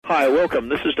Hi, welcome.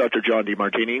 This is Dr. John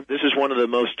DeMartini. This is one of the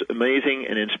most amazing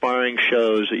and inspiring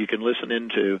shows that you can listen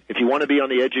into. If you want to be on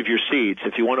the edge of your seats,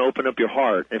 if you want to open up your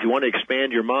heart, if you want to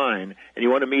expand your mind, and you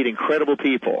want to meet incredible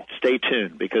people, stay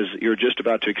tuned because you're just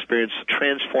about to experience a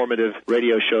transformative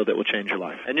radio show that will change your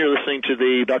life. And you're listening to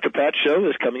the Dr. Pat Show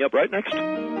that's coming up right next.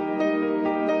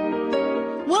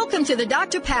 Welcome to the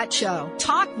Dr. Pat Show.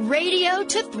 Talk radio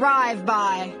to thrive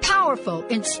by. Powerful,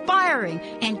 inspiring,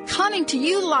 and coming to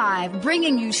you live,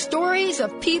 bringing you stories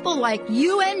of people like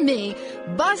you and me,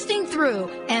 busting through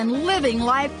and living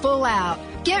life full out.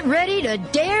 Get ready to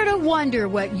dare to wonder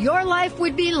what your life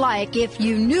would be like if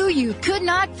you knew you could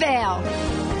not fail.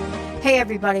 Hey,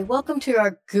 everybody. Welcome to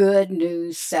our Good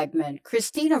News segment.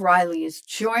 Christina Riley is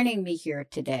joining me here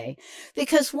today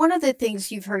because one of the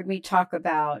things you've heard me talk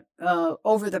about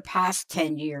over the past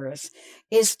 10 years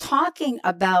is talking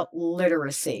about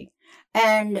literacy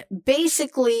and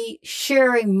basically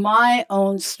sharing my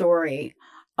own story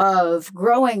of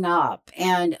growing up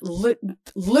and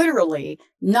literally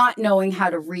not knowing how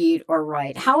to read or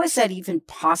write. How is that even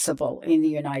possible in the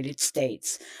United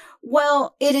States?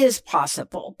 Well, it is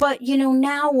possible. But,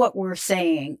 now what we're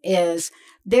saying is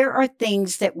there are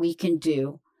things that we can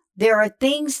do. There are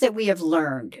things that we have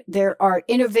learned. There are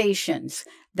innovations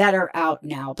that are out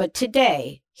now. But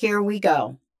today, here we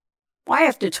go. Why,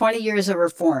 after 20 years of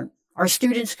reform, our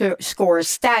students' scores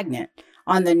stagnant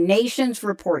on the nation's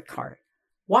report card?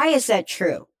 Why is that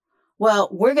true? Well,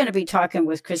 we're going to be talking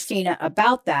with Christina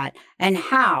about that and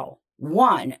how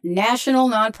one national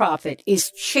nonprofit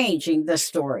is changing the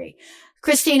story.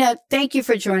 Christina, thank you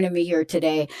for joining me here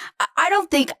today. I don't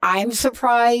think I'm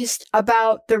surprised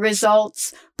about the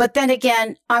results, but then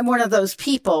again, I'm one of those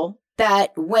people that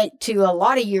went to a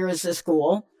lot of years of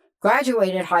school,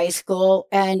 graduated high school,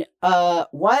 and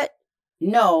what?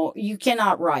 No, you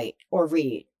cannot write or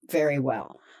read very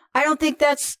well. I don't think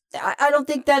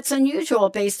that's unusual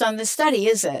based on the study,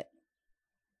 is it?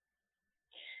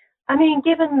 I mean,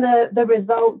 given the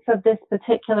results of this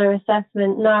particular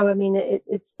assessment, no. I mean,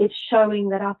 it's showing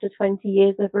that after 20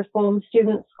 years of reform,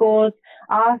 student scores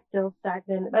are still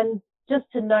stagnant. And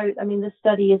just to note, I mean, the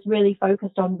study is really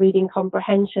focused on reading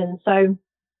comprehension. So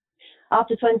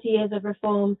after 20 years of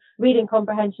reform, reading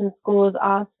comprehension scores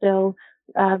are still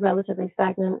relatively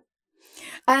stagnant.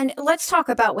 And let's talk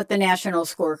about what the national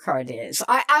scorecard is.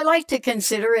 I like to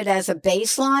consider it as a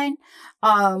baseline,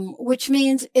 which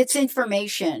means it's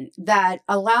information that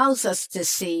allows us to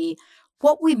see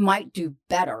what we might do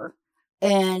better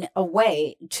in a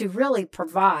way to really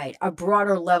provide a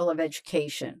broader level of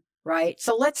education, right?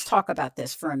 So let's talk about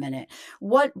this for a minute.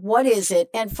 What is it?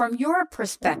 And from your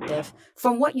perspective,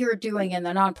 from what you're doing in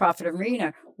the nonprofit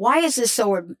arena, why is this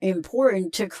so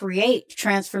important to create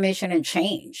transformation and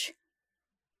change?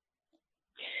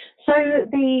 So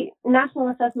the National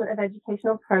Assessment of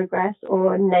Educational Progress,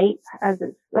 or NAEP, as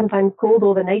it's sometimes called,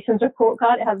 or the Nation's Report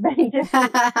Card, it has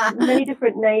many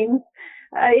different names.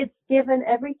 It's given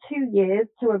every 2 years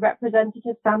to a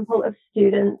representative sample of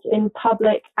students in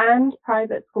public and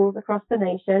private schools across the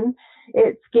nation.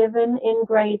 It's given in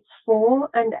grades 4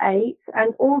 and 8,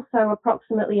 and also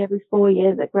approximately every 4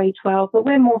 years at grade 12, but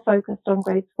we're more focused on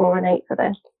grades 4 and 8 for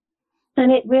this. And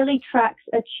it really tracks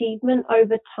achievement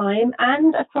over time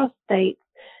and across states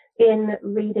in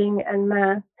reading and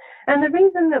math. And the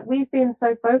reason that we've been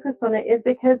so focused on it is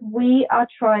because we're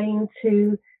trying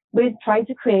to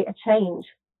create a change.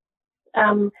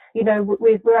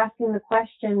 We're asking the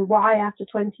question, why after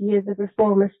 20 years of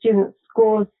reform are students'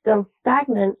 scores still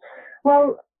stagnant?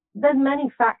 Well, there's many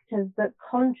factors that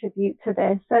contribute to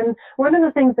this. And one of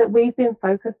the things that we've been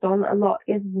focused on a lot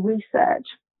is research.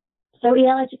 So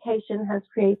EL Education has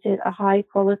created a high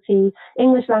quality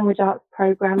English language arts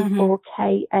program for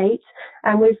K-8,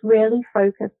 and we've really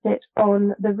focused it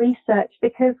on the research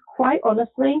because quite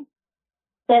honestly,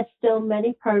 there's still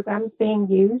many programs being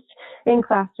used in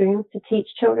classrooms to teach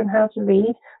children how to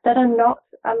read that are not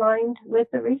aligned with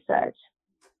the research.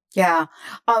 Yeah.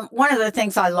 One of the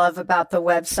things I love about the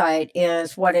website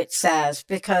is what it says,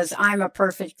 because I'm a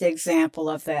perfect example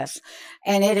of this.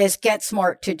 And it is get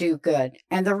smart to do good.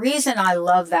 And the reason I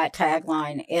love that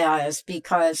tagline is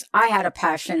because I had a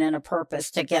passion and a purpose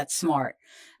to get smart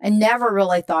and never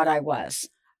really thought I was.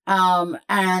 So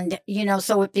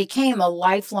it became a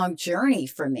lifelong journey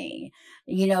for me,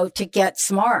 to get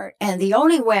smart. And the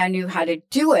only way I knew how to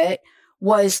do it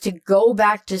was to go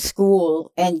back to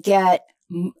school and get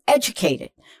educated,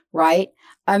 right?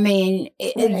 I mean,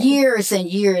 years and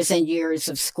years and years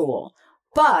of school.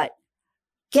 But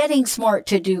getting smart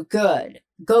to do good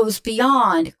goes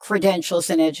beyond credentials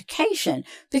and education,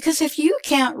 because if you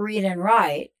can't read and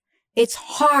write, it's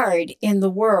hard in the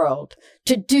world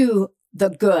to do the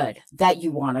good that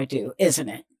you want to do, isn't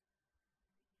it?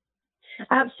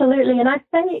 Absolutely. And I'd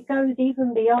say it goes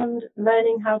even beyond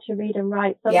learning how to read and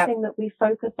write. Something that we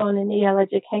focus on in EL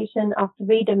education are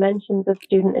 3 dimensions of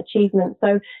student achievement.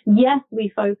 So yes,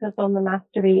 we focus on the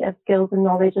mastery of skills and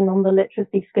knowledge and on the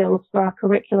literacy skills for our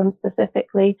curriculum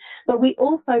specifically, but we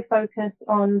also focus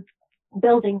on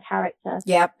building character.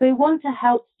 Yep. So we want to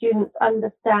help students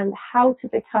understand how to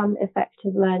become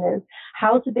effective learners,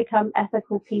 how to become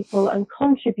ethical people and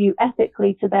contribute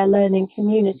ethically to their learning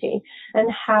community,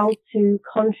 and how to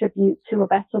contribute to a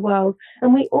better world.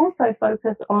 And we also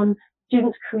focus on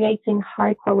students creating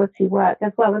high quality work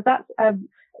as well, as that's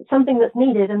something that's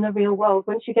needed in the real world.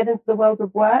 Once you get into the world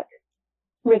of work,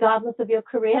 regardless of your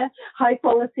career, high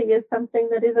quality is something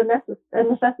that is a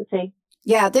necessity.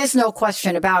 Yeah, there's no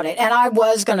question about it. And I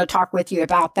was going to talk with you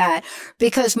about that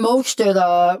because most of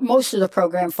the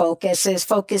program focus is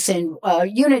in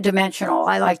unidimensional,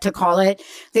 I like to call it.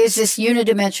 There's this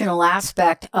unidimensional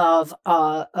aspect of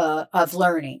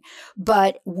learning,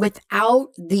 but without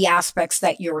the aspects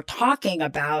that you're talking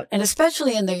about, and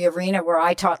especially in the arena where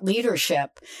I taught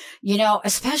leadership,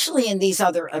 especially in these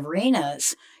other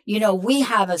arenas, we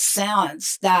have a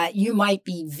sense that you might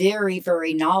be very,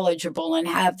 very knowledgeable and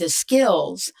have the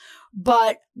skills,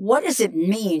 but what does it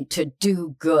mean to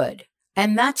do good?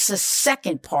 And that's the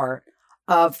second part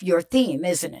of your theme,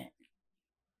 isn't it?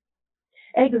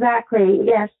 Exactly.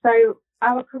 Yes. So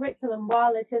our curriculum,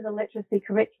 while it is a literacy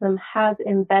curriculum, has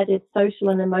embedded social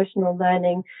and emotional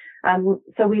learning.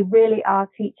 So we really are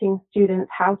teaching students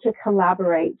how to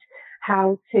collaborate,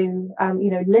 how to,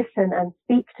 listen and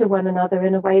speak to one another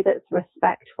in a way that's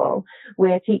respectful.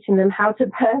 We're teaching them how to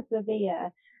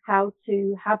persevere, how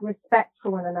to have respect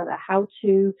for one another, how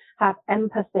to have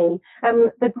empathy.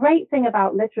 The great thing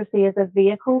about literacy as a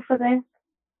vehicle for this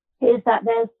is that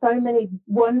there's so many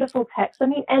wonderful texts. I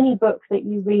mean, any book that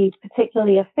you read,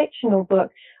 particularly a fictional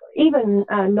book, even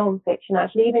non-fiction,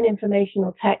 actually, even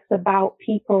informational texts about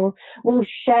people, will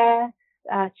share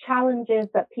challenges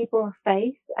that people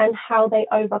face and how they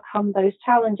overcome those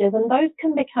challenges. And those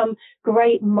can become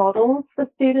great models for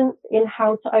students in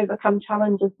how to overcome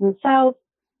challenges themselves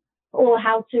or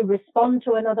how to respond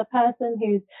to another person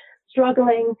who's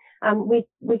struggling.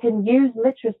 We can use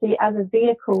literacy as a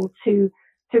vehicle to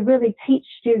really teach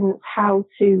students how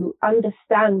to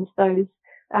understand those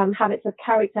habits of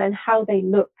character and how they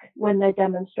look when they're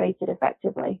demonstrated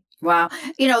effectively. Wow.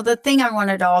 The thing I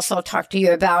wanted to also talk to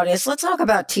you about is let's talk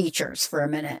about teachers for a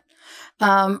minute.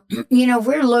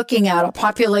 We're looking at a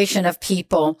population of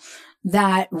people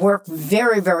that work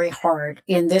very, very hard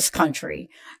in this country.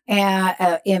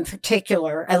 And in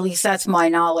particular, at least that's my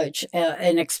knowledge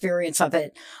and experience of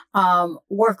it,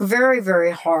 work very,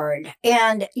 very hard.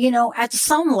 And, at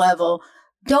some level,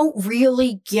 don't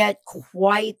really get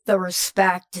quite the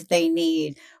respect they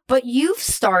need. But you've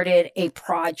started a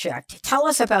project. Tell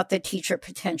us about the Teacher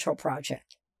Potential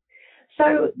Project.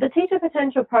 So the Teacher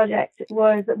Potential Project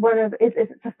was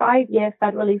it's a 5-year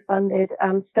federally funded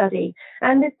study.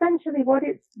 And essentially what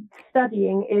it's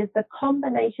studying is the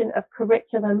combination of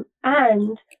curriculum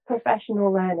and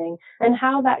professional learning and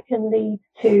how that can lead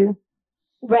to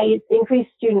increased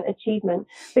student achievement.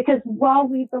 Because while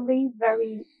we believe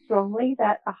very strongly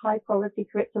that a high quality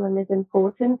curriculum is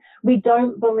important, we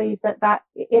don't believe that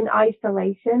in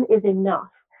isolation is enough.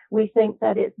 We think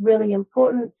that it's really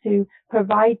important to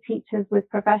provide teachers with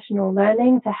professional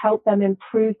learning to help them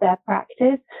improve their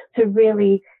practice to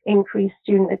really increase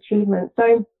student achievement.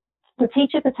 So the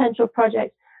Teacher Potential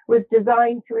Project was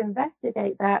designed to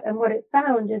investigate that. And what it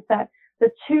found is that the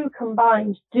two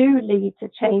combined do lead to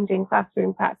change in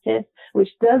classroom practice, which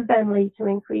does then lead to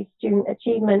increased student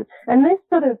achievement. And this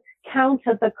sort of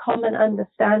countered the common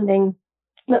understanding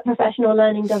that professional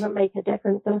learning doesn't make a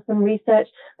difference. There was some research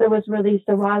that was released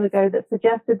a while ago that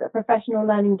suggested that professional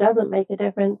learning doesn't make a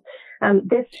difference.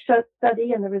 This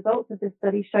study and the results of this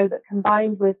study show that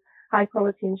combined with high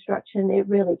quality instruction, it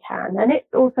really can. And it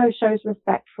also shows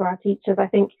respect for our teachers. I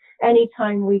think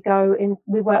anytime we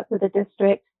work with a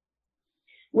district,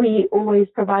 we always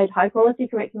provide high quality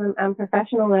curriculum and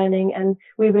professional learning. And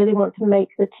we really want to make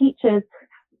the teachers,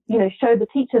 show the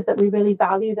teachers that we really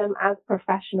value them as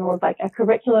professionals. Like a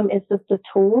curriculum is just a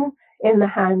tool in the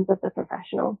hands of the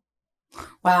professional.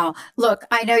 Wow. Look,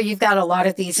 I know you've got a lot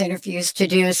of these interviews to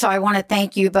do, so I want to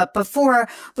thank you. But before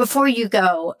you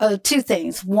go, 2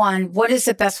 things. One, what is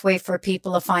the best way for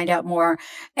people to find out more?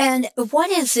 And what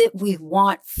is it we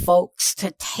want folks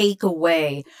to take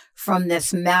away from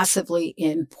this massively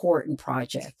important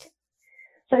project?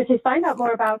 So to find out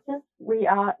more about us, we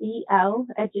are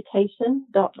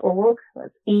eleducation.org.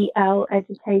 That's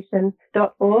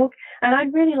eleducation.org. And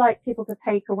I'd really like people to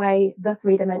take away the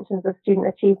 3 dimensions of student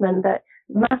achievement, that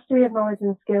mastery of knowledge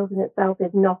and skills in itself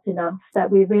is not enough,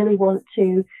 that we really want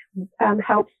to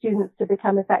help students to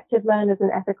become effective learners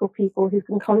and ethical people who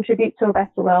can contribute to a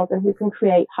better world and who can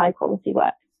create high quality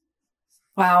work.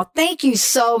 Wow. Thank you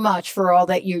so much for all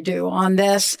that you do on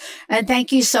this. And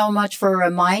thank you so much for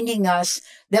reminding us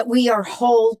that we are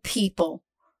whole people.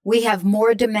 We have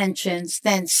more dimensions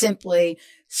than simply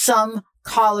some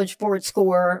college board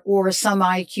score or some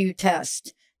IQ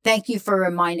test. Thank you for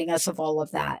reminding us of all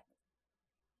of that.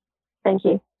 Thank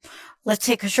you. Let's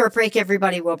take a short break,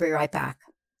 everybody. We'll be right back.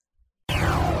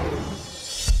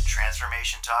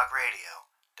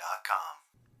 TransformationTalkRadio.com.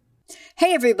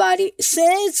 Hey, everybody.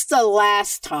 Since the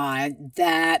last time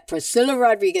that Priscilla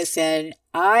Rodriguez and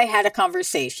I had a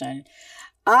conversation,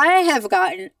 I have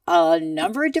gotten a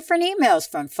number of different emails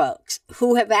from folks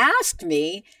who have asked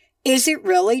me, is it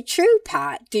really true,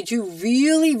 Pat? Did you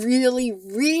really, really,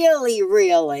 really,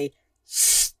 really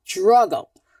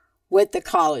struggle with the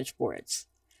college boards?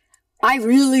 I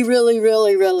really, really,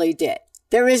 really, really did.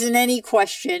 There isn't any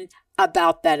question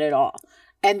about that at all.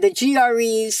 And the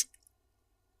GREs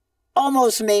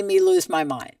almost made me lose my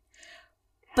mind.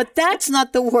 But that's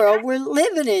not the world we're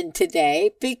living in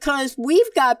today, because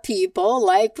we've got people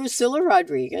like Priscilla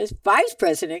Rodriguez, Vice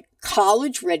President,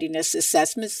 College Readiness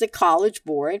Assessments, the College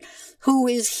Board, who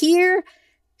is here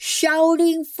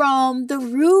shouting from the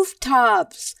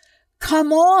rooftops,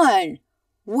 come on,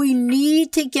 we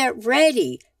need to get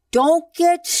ready. Don't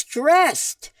get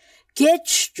stressed. Get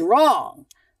strong.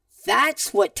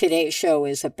 That's what today's show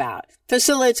is about.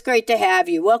 Priscilla, it's great to have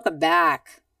you. Welcome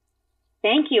back.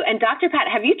 Thank you. And Dr. Pat,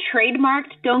 have you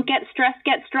trademarked Don't Get Stressed,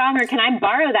 Get Strong, or can I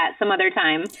borrow that some other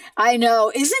time? I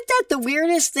know. Isn't that the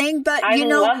weirdest thing? But I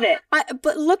love it.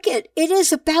 But look, it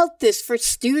is about this for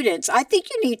students. I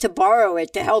think you need to borrow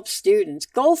it to help students.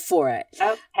 Go for it.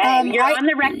 Okay. You're on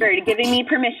the record giving me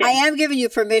permission. I am giving you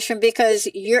permission because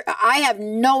I have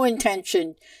no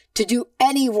intention to do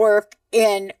any work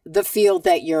in the field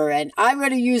that you're in. I'm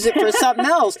going to use it for something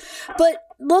else. But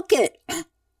look at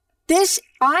this.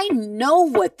 I know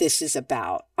what this is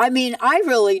about. I mean, I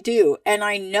really do. And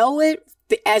I know it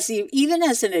even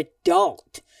as an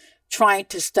adult trying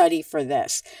to study for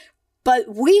this.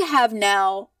 But we have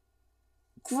now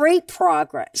great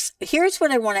progress. Here's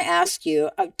what I want to ask you.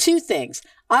 2 things.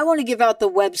 I want to give out the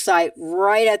website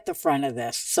right at the front of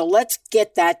this. So let's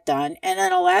get that done. And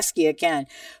then I'll ask you again.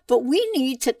 But we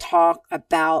need to talk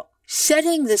about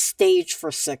setting the stage for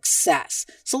success.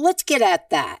 So let's get at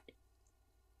that.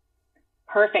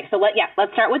 Perfect. So let's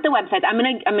start with the websites. I'm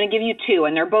gonna give you 2,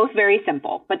 and they're both very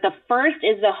simple. But the first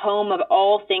is the home of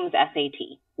all things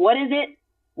SAT. What is it?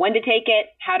 When to take it?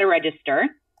 How to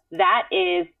register? That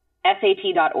is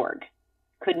SAT.org.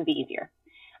 Couldn't be easier.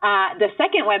 The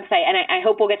second website, and I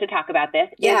hope we'll get to talk about this,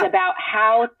 is about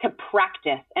how to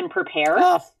practice and prepare.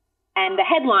 Oh. And the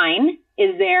headline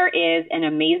is there is an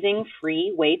amazing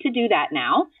free way to do that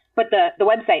now. But the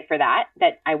website for that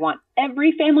I want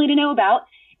every family to know about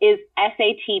is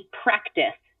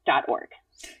SATpractice.org.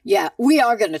 Yeah, we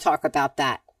are going to talk about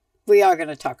that.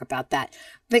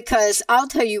 Because I'll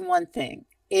tell you one thing.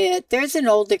 There's an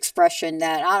old expression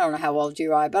that I don't know how old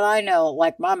you are, but I know,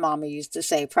 like my mama used to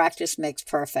say, practice makes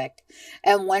perfect.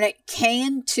 And when it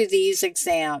came to these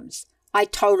exams, I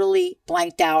totally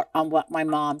blanked out on what my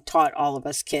mom taught all of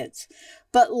us kids.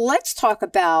 But let's talk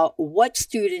about what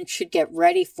students should get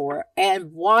ready for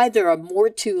and why there are more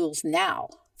tools now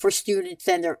for students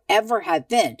than there ever have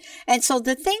been. And so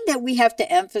the thing that we have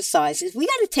to emphasize is we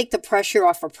got to take the pressure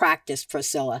off of practice,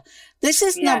 Priscilla. This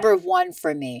is number 1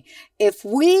 for me. If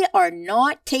we are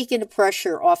not taking the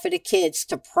pressure off of the kids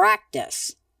to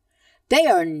practice, they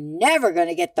are never going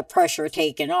to get the pressure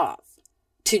taken off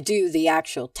to do the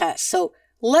actual test. So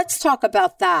let's talk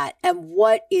about that and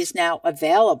what is now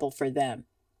available for them.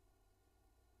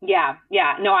 Yeah.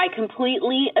 No, I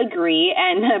completely agree.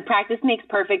 And practice makes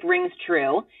perfect rings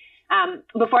true.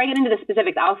 Before I get into the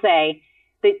specifics, I'll say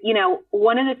that,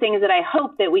 one of the things that I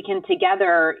hope that we can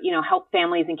together, help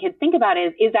families and kids think about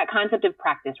is that concept of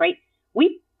practice, right?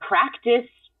 We practice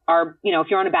if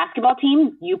you're on a basketball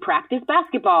team, you practice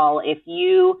basketball. If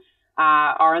you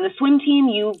are on the swim team,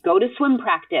 you go to swim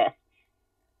practice.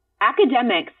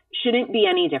 Academics shouldn't be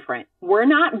any different. We're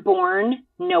not born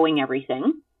knowing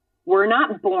everything. We're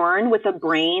not born with a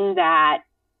brain that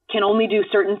can only do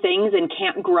certain things and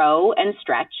can't grow and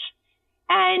stretch.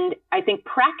 And I think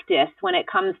practice, when it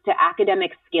comes to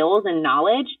academic skills and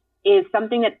knowledge, is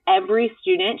something that every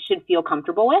student should feel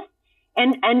comfortable with.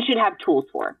 and should have tools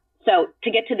for. So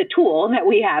to get to the tool that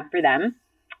we have for them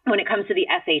when it comes to the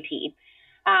SAT.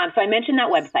 So I mentioned that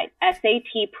website,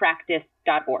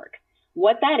 satpractice.org.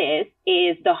 What that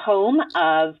is the home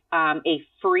of a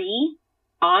free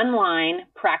online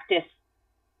practice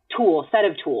set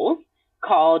of tools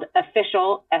called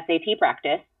Official SAT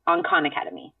Practice on Khan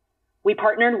Academy. We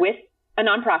partnered with a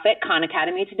nonprofit, Khan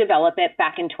Academy, to develop it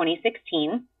back in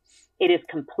 2016. It is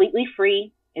completely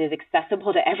free. It is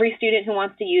accessible to every student who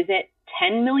wants to use it.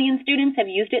 10 million students have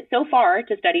used it so far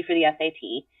to study for the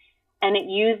SAT. And it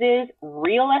uses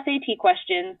real SAT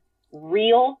questions,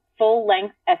 real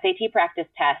full-length SAT practice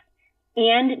tests,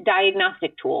 and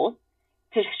diagnostic tools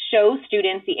to show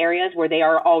students the areas where they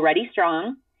are already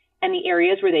strong and the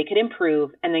areas where they could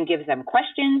improve, and then gives them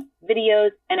questions,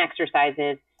 videos, and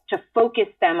exercises to focus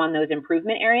them on those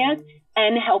improvement areas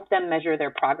and help them measure their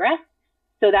progress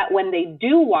so that when they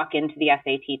do walk into the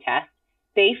SAT test,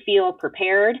 they feel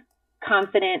prepared,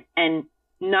 confident, and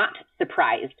not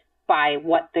surprised by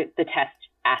what the test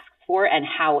asks for and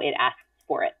how it asks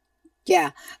for it.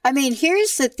 Yeah. I mean,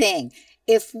 here's the thing.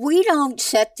 If we don't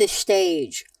set the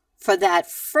stage for that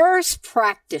first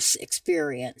practice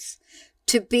experience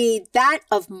to be that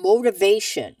of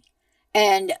motivation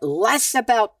and less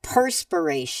about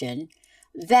perspiration,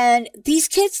 then these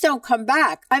kids don't come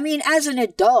back. I mean, as an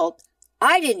adult,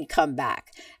 I didn't come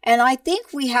back. And I think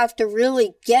we have to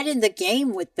really get in the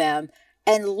game with them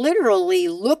and literally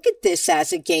look at this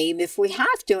as a game if we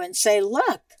have to and say,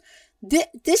 look,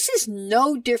 this is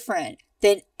no different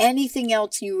than anything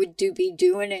else you would be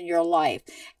doing in your life.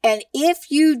 And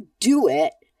if you do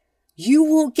it, you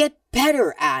will get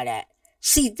better at it.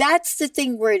 See, that's the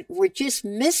thing we're just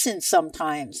missing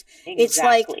sometimes. Exactly. It's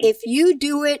like, if you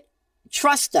do it,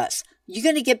 trust us, you're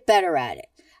going to get better at it.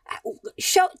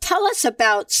 Tell us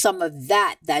about some of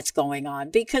that's going on,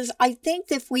 because I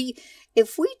think if we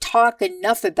talk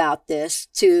enough about this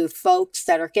to folks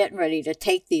that are getting ready to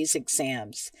take these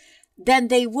exams, then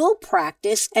they will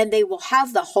practice and they will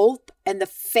have the hope and the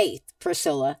faith,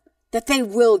 Priscilla, that they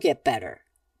will get better.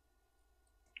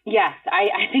 Yes,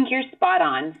 I think you're spot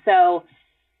on. So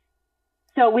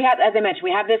we have, as I mentioned,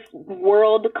 we have this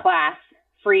world-class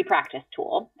free practice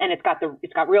tool, and it's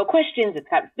got real questions, it's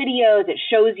got videos, it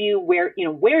shows you where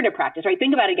to practice, right?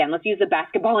 Think about it again. Let's use the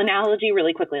basketball analogy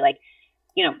really quickly. Like,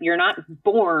 you're not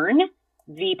born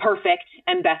the perfect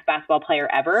and best basketball player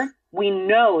ever. We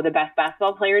know the best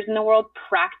basketball players in the world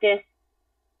practice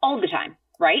all the time,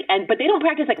 right? But they don't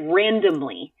practice like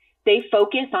randomly. They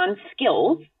focus on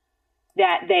skills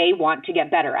that they want to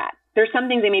get better at. There's some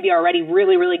things they may be already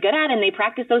really, really good at, and they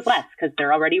practice those less because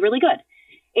they're already really good.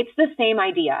 It's the same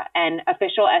idea. And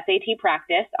Official SAT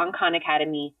Practice on Khan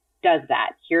Academy does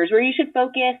that. Here's where you should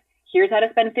focus. Here's how to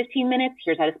spend 15 minutes.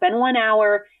 Here's how to spend 1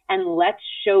 hour. And let's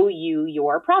show you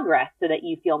your progress so that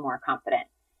you feel more confident.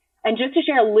 And just to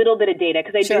share a little bit of data,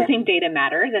 because I do think data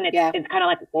matters. And it's kind of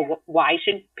like, well, why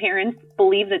should parents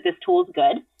believe that this tool is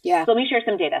good? Yeah. So let me share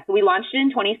some data. So we launched it in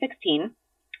 2016.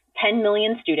 10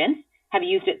 million students have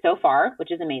used it so far, which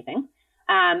is amazing.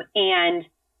 And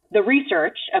the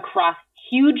research across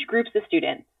huge groups of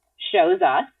students shows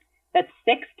us that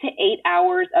 6 to 8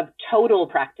 hours of total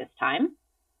practice time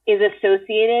is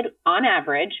associated on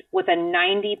average with a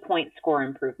 90-point score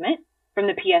improvement from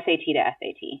the PSAT to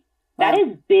SAT. Wow. That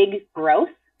is big growth.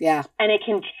 Yeah. And it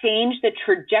can change the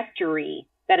trajectory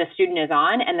that a student is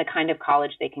on and the kind of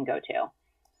college they can go to.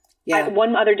 Yeah.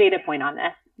 One other data point on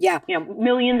this. Yeah.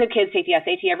 Millions of kids take the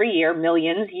SAT every year.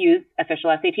 Millions use Official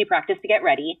SAT Practice to get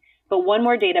ready. But one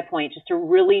more data point just to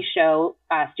really show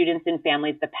students and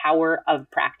families the power of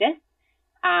practice.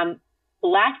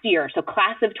 Last year, so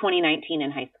class of 2019 in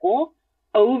high school,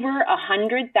 over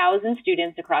 100,000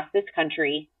 students across this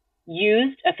country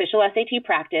used Official SAT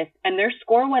Practice, and their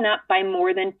score went up by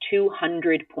more than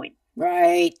 200 points.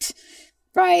 Right.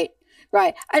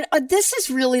 And this is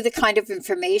really the kind of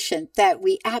information that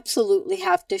we absolutely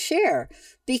have to share,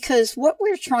 because what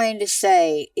we're trying to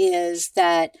say is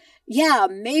that,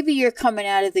 maybe you're coming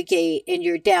out of the gate and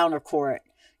you're down a court.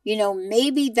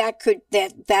 Maybe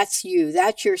that's you.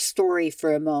 That's your story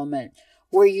for a moment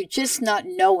where you're just not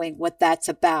knowing what that's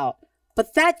about.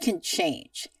 But that can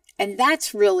change. And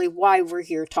that's really why we're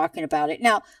here talking about it.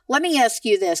 Now, let me ask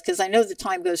you this, because I know the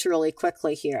time goes really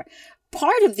quickly here.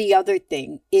 Part of the other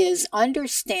thing is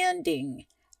understanding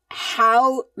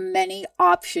how many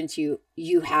options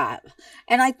you have.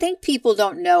 And I think people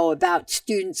don't know about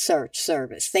Student Search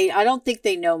Service. I don't think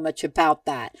they know much about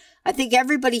that. I think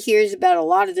everybody hears about a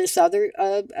lot of this other,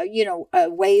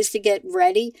 ways to get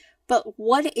ready. But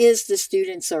what is the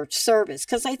Student Search Service?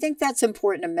 Because I think that's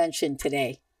important to mention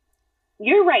today.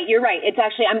 You're right. It's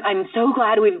actually, I'm so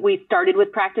glad we started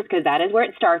with practice, because that is where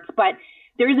it starts. But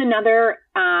there's another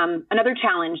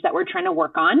challenge that we're trying to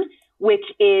work on, which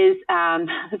is,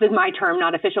 this is my term,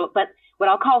 not official, but what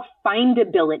I'll call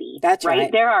findability. That's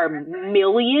right. There are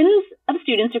millions of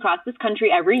students across this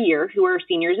country every year who are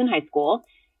seniors in high school.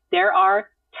 There are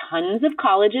tons of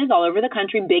colleges all over the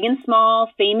country, big and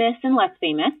small, famous and less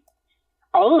famous.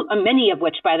 Many of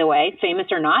which, by the way,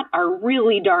 famous or not, are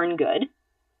really darn good.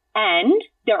 And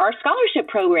there are scholarship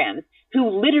programs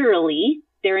who literally,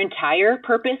 their entire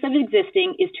purpose of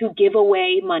existing is to give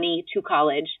away money to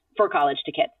college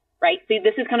to kids, right? So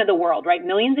this is kind of the world, right?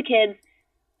 Millions of kids,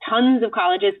 tons of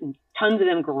colleges, tons of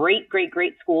them great, great,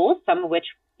 great schools, some of which,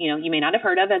 you may not have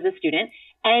heard of as a student,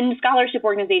 and scholarship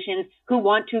organizations who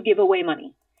want to give away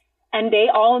money. And they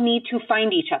all need to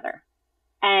find each other.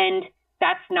 And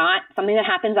that's not something that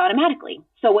happens automatically.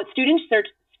 So what Student Search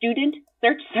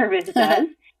Service does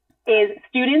is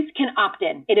students can opt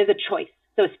in. It is a choice.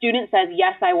 So a student says,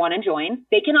 yes, I want to join.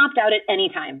 They can opt out at any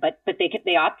time, but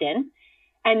they opt in.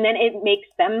 And then it makes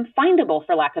them findable,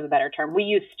 for lack of a better term. We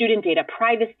use student data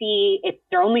privacy.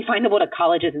 They're only findable to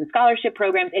colleges and scholarship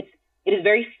programs. It is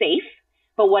very safe.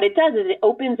 But what it does is it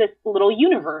opens this little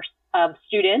universe of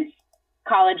students,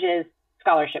 colleges,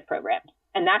 scholarship programs.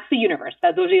 And that's the universe.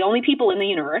 Those are the only people in the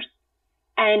universe.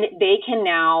 And they can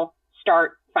now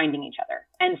start finding each other.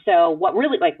 And so what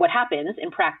happens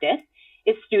in practice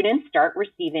is students start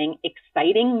receiving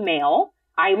exciting mail.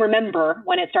 I remember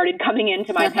when it started coming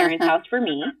into my parents' house for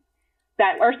me,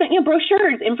 that are sent,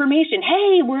 brochures, information.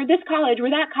 Hey, we're this college,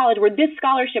 we're that college, we're this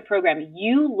scholarship program.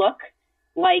 You look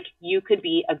like you could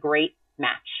be a great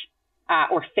match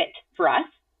or fit for us.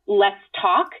 Let's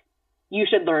talk. You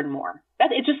should learn more.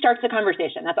 It just starts the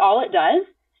conversation. That's all it does.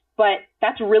 But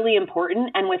that's really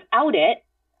important. And without it,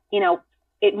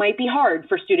 it might be hard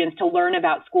for students to learn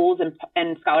about schools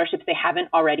and scholarships they haven't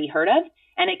already heard of.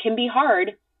 And it can be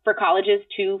hard for colleges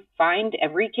to find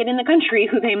every kid in the country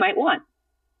who they might want.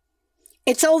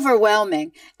 It's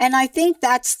overwhelming. And I think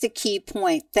that's the key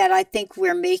point that I think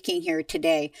we're making here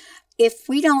today. If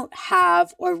we don't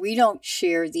have or we don't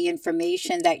share the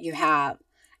information that you have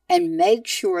and make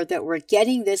sure that we're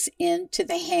getting this into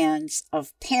the hands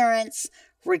of parents,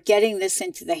 we're getting this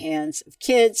into the hands of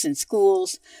kids and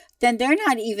schools, then they're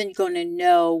not even going to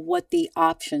know what the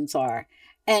options are.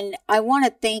 And I want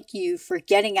to thank you for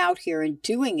getting out here and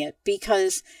doing it,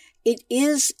 because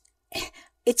it's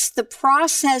the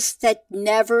process that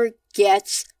never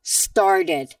gets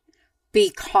started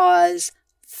because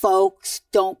folks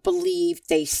don't believe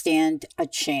they stand a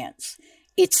chance.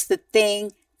 It's the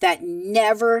thing that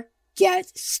never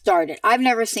gets started. I've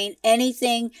never seen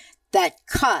anything that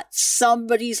cuts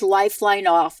somebody's lifeline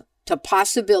off to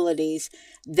possibilities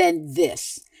than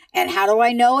this. And how do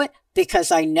I know it?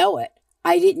 Because I know it.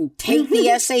 I didn't take the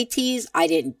SATs. I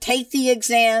didn't take the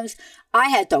exams. I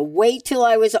had to wait till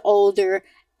I was older.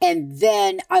 And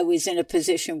then I was in a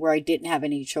position where I didn't have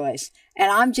any choice.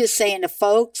 And I'm just saying to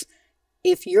folks,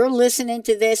 if you're listening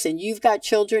to this and you've got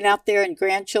children out there and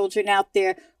grandchildren out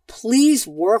there, please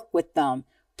work with them.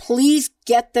 Please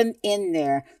get them in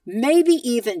there. Maybe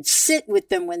even sit with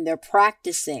them when they're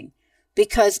practicing,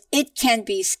 because it can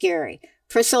be scary.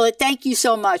 Priscilla, thank you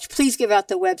so much. Please give out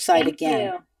the website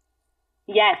again. Thank you.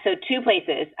 Yes, so 2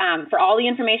 places. For all the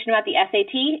information about the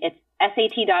SAT, it's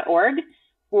sat.org.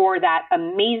 For that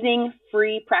amazing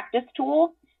free practice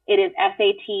tool, it is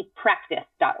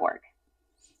satpractice.org.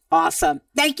 Awesome.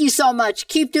 Thank you so much.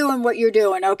 Keep doing what you're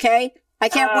doing, okay? I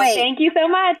can't wait. Thank you so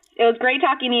much. It was great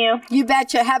talking to you. You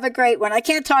betcha. Have a great one. I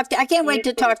can't wait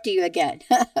to talk to you again.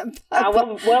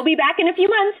 We'll be back in a few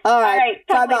months. All right.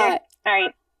 Bye-bye. All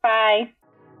right. Bye.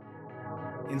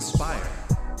 Inspire.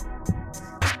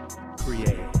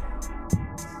 Create.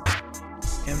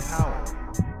 Empower.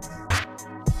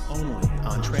 Only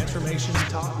on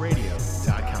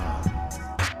TransformationTalkRadio.com.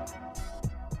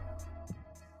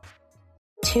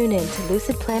 Tune in to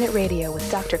Lucid Planet Radio with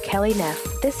Dr. Kelly Neff.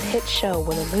 This hit show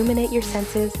will illuminate your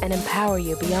senses and empower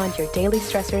you beyond your daily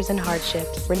stressors and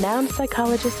hardships. Renowned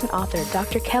psychologist and author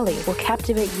Dr. Kelly will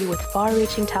captivate you with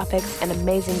far-reaching topics and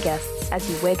amazing guests as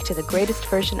you wake to the greatest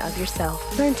version of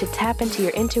yourself. Learn to tap into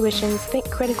your intuitions, think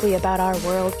critically about our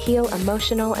world, heal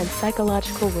emotional and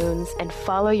psychological wounds, and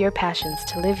follow your passions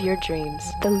to live your dreams.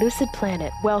 The Lucid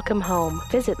Planet. Welcome home.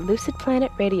 Visit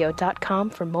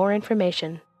lucidplanetradio.com for more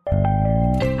information.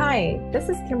 Hi, this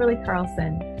is Kimberly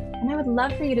Carlson, and I would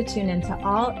love for you to tune in to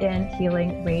All In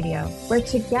Healing Radio, where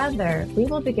together we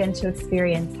will begin to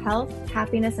experience health,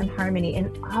 happiness, and harmony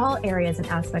in all areas and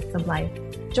aspects of life.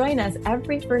 Join us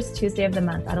every first Tuesday of the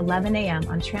month at 11 a.m.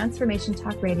 on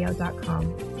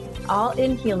TransformationTalkRadio.com. All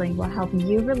In Healing will help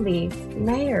you release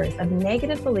layers of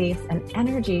negative beliefs and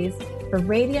energies for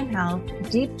radiant health,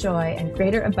 deep joy, and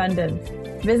greater abundance.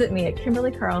 Visit me at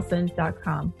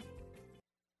KimberlyCarlson.com.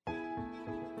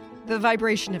 The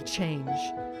vibration of change,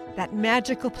 that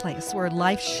magical place where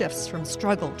life shifts from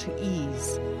struggle to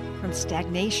ease, from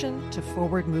stagnation to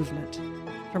forward movement,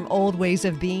 from old ways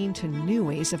of being to new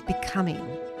ways of becoming.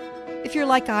 If you're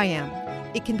like I am,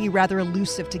 it can be rather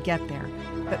elusive to get there,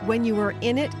 but when you are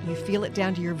in it, you feel it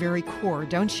down to your very core,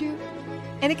 don't you?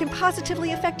 And it can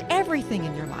positively affect everything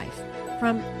in your life,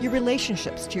 from your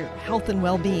relationships to your health and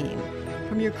well-being,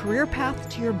 from your career path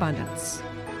to your abundance,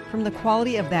 from the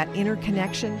quality of that inner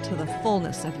connection to the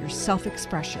fullness of your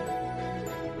self-expression.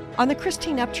 On the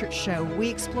Christine Upchurch Show, we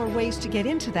explore ways to get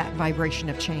into that vibration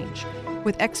of change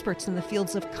with experts in the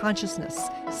fields of consciousness,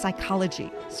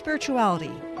 psychology,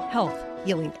 spirituality, health,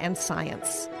 healing, and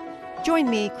science.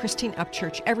 Join me, Christine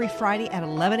Upchurch, every Friday at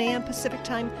 11 a.m. Pacific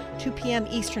Time, 2 p.m.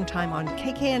 Eastern Time on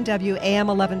KKNW AM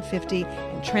 1150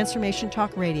 and Transformation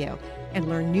Talk Radio, and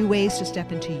learn new ways to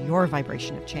step into your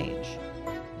vibration of change.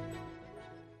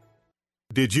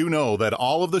 Did you know that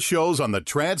all of the shows on the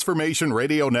Transformation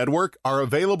Radio Network are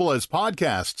available as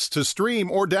podcasts to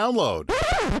stream or download?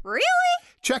 Really?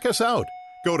 Check us out.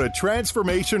 Go to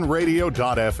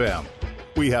transformationradio.fm.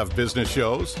 We have business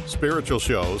shows, spiritual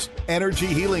shows, energy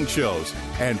healing shows,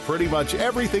 and pretty much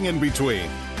everything in between.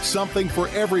 Something for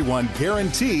everyone,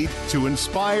 guaranteed to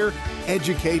inspire,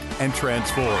 educate, and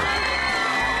transform.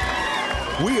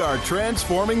 We are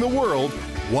transforming the world,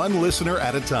 one listener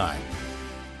at a time.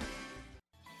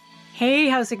 Hey,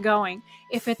 how's it going?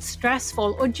 If it's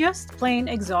stressful or just plain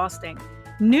exhausting,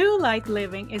 New Light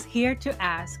Living is here to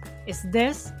ask, is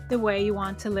this the way you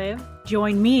want to live?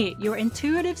 Join me, your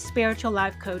intuitive spiritual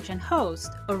life coach and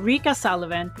host, Ulrika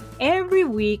Sullivan, every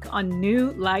week on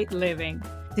New Light Living.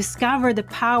 Discover the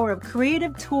power of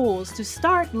creative tools to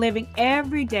start living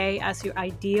every day as your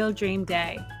ideal dream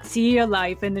day. See your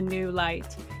life in the new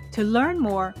light. To learn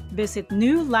more, visit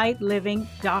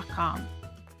newlightliving.com.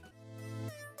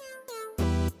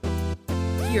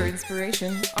 Your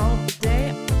inspiration all day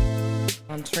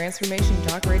on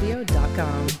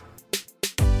TransformationTalkRadio.com.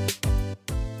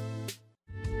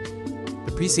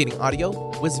 The preceding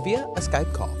audio was via a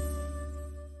Skype call.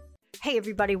 Hey,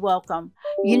 everybody, welcome.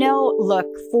 You know, look,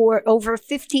 for over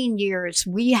 15 years,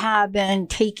 we have been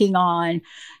taking on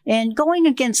and going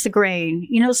against the grain.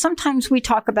 You know, sometimes we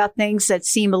talk about things that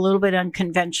seem a little bit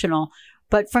unconventional.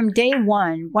 But from day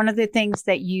one of the things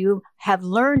that you have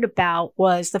learned about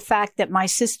was the fact that my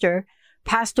sister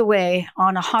passed away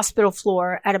on a hospital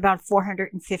floor at about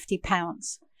 450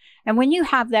 pounds. And when you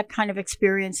have that kind of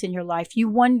experience in your life, you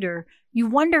wonder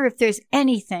if there's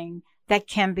anything that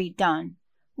can be done.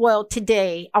 Well,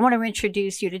 today, I want to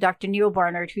introduce you to Dr. Neal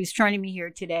Barnard, who's joining me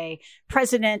here today,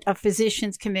 president of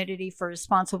Physicians Committee for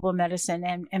Responsible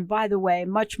Medicine. And by the way,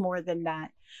 much more than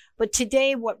that. But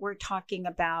today, what we're talking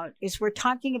about is we're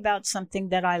talking about something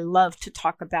that I love to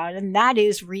talk about, and that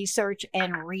is research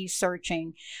and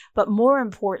researching. But more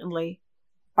importantly,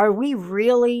 are we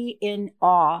really in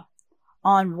awe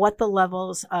on what the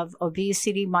levels of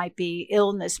obesity might be,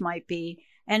 illness might be?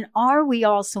 And are we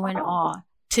also in awe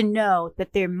to know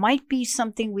that there might be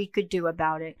something we could do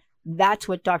about it? That's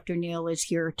what Dr. Neal is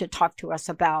here to talk to us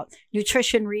about.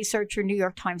 Nutrition researcher, New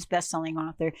York Times bestselling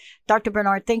author. Dr.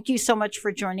 Barnard, thank you so much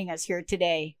for joining us here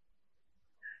today.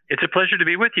 It's a pleasure to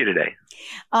be with you today.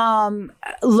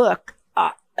 Look,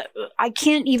 I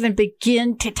can't even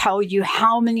begin to tell you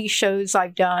how many shows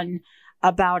I've done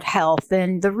about health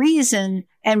and the reason,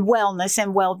 and wellness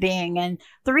and well-being. And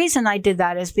the reason I did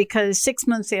that is because 6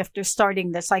 months after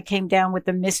starting this, I came down with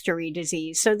a mystery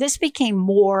disease. So this became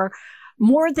more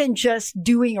than just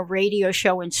doing a radio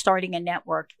show and starting a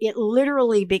network. It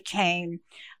literally became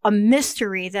a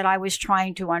mystery that I was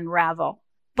trying to unravel.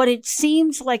 But it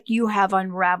seems like you have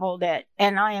unraveled it.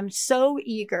 And I am so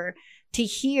eager to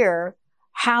hear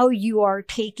how you are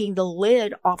taking the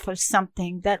lid off of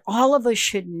something that all of us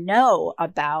should know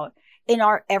about in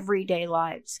our everyday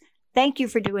lives. Thank you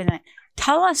for doing that.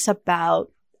 Tell us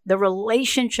about the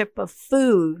relationship of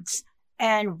foods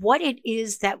and what it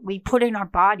is that we put in our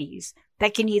bodies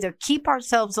that can either keep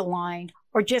ourselves aligned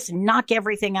or just knock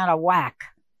everything out of whack.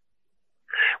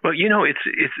 Well, you know, it's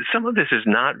some of this is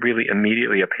not really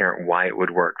immediately apparent why it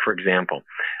would work. For example,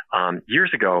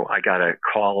 years ago, I got a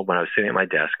call when I was sitting at my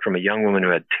desk from a young woman who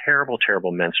had terrible,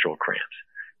 terrible menstrual cramps.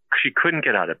 She couldn't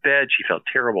get out of bed. She felt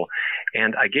terrible.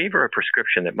 And I gave her a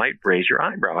prescription that might raise your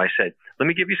eyebrow. I said, let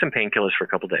me give you some painkillers for a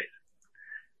couple days.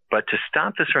 But to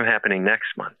stop this from happening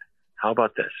next month, how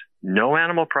about this? No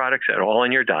animal products at all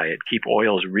in your diet. Keep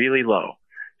oils really low.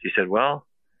 She said, well,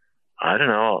 I don't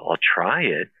know, I'll try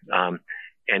it.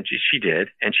 And she did,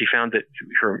 and she found that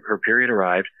her period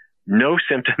arrived, no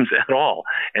symptoms at all,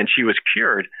 and she was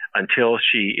cured until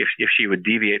if she would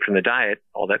deviate from the diet,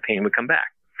 all that pain would come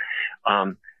back.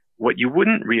 What you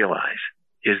wouldn't realize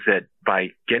is that by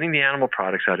getting the animal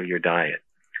products out of your diet,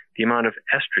 the amount of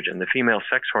estrogen, the female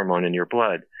sex hormone in your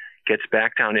blood, gets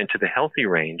back down into the healthy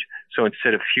range. So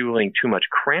instead of fueling too much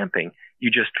cramping, you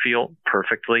just feel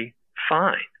perfectly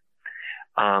fine.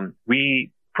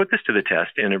 We put this to the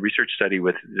test in a research study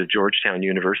with the Georgetown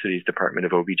University's Department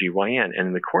of OBGYN. And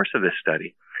in the course of this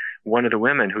study, one of the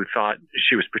women who thought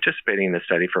she was participating in the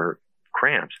study for her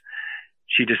cramps,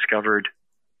 she discovered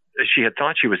she had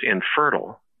thought she was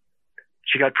infertile.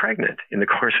 She got pregnant in the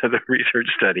course of the research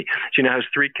study. She now has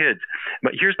 3 kids.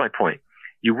 But here's my point.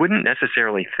 You wouldn't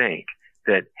necessarily think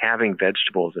that having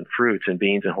vegetables and fruits and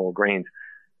beans and whole grains,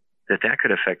 that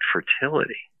could affect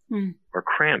fertility or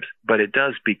cramps. But it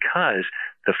does, because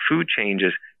the food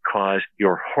changes cause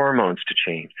your hormones to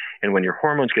change. And when your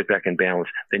hormones get back in balance,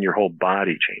 then your whole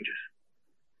body changes.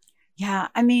 Yeah.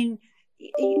 I mean,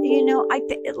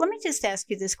 let me just ask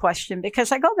you this question,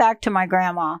 because I go back to my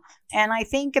grandma and I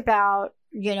think about,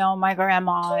 my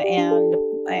grandma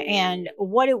and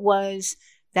what it was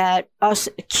that us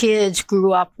kids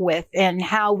grew up with and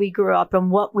how we grew up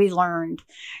and what we learned.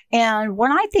 And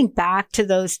when I think back to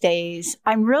those days,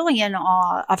 I'm really in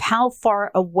awe of how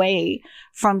far away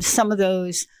from some of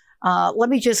those, let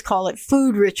me just call it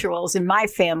food rituals in my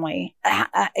family,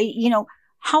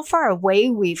 how far away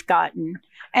we've gotten.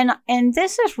 And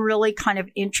this is really kind of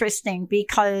interesting,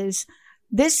 because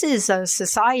this is a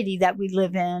society that we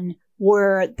live in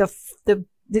where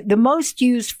the most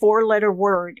used 4-letter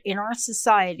word in our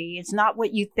society is not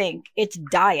what you think, it's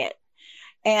diet.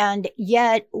 And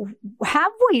yet,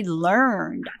 have we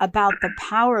learned about the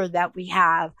power that we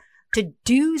have to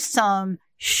do some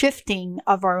shifting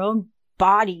of our own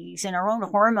bodies and our own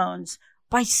hormones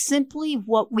by simply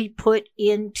what we put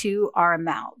into our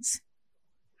mouths?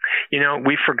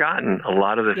 We've forgotten a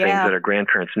lot of the things that our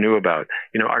grandparents knew about.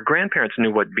 Our grandparents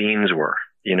knew what beans were.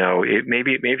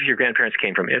 Maybe if your grandparents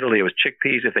came from Italy, it was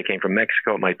chickpeas. If they came from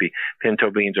Mexico, it might be pinto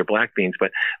beans or black beans.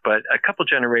 But a couple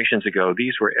generations ago,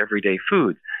 these were everyday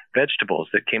foods, vegetables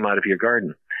that came out of your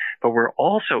garden. But we're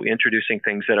also introducing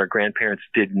things that our grandparents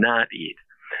did not eat.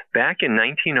 Back in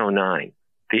 1909,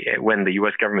 when the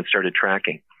U.S. government started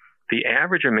tracking, the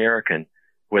average American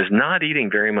was not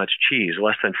eating very much cheese,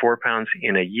 less than 4 pounds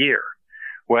in a year.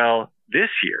 Well, this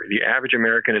year, the average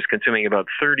American is consuming about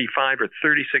 35 or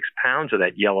 36 pounds of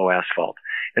that yellow asphalt.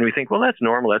 And we think, well, that's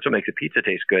normal. That's what makes a pizza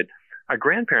taste good. Our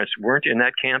grandparents weren't in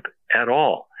that camp at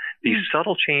all. These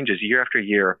subtle changes year after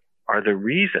year are the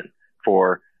reason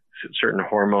for certain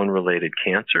hormone-related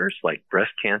cancers like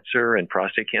breast cancer and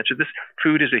prostate cancer. This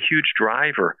food is a huge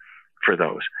driver for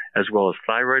those, as well as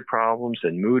thyroid problems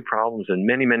and mood problems and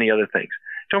many, many other things.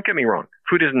 Don't get me wrong.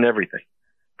 Food isn't everything,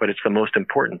 but it's the most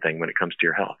important thing when it comes to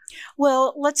your health.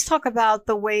 Well, let's talk about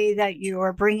the way that you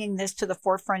are bringing this to the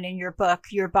forefront in your book,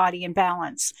 Your Body in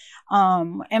Balance.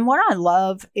 And what I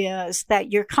love is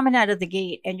that you're coming out of the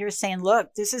gate and you're saying,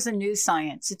 look, this is a new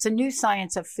science. It's a new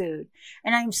science of food.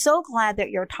 And I'm so glad that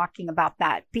you're talking about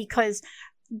that, because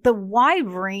the wide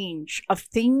range of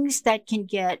things that can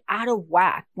get out of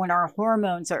whack when our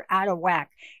hormones are out of whack,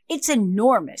 it's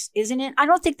enormous, isn't it? I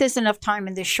don't think there's enough time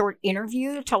in this short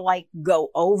interview to go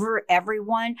over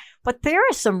everyone, but there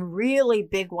are some really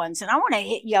big ones. And I want to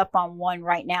hit you up on one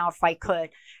right now if I could.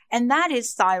 And that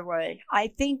is thyroid. I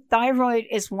think thyroid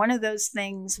is one of those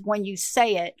things, when you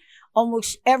say it,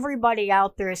 almost everybody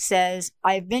out there says,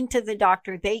 I've been to the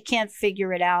doctor, they can't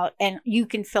figure it out, and you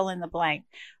can fill in the blank.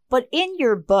 But in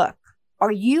your book,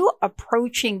 are you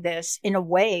approaching this in a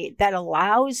way that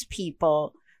allows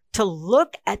people to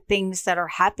look at things that are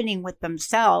happening with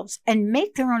themselves and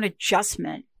make their own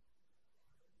adjustment?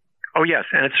 Oh, yes.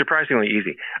 And it's surprisingly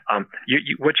easy.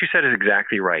 What you said is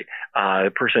exactly right.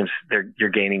 The you're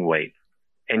gaining weight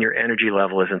and your energy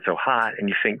level isn't so hot, and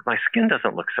you think, my skin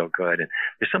doesn't look so good, and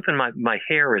there's something, my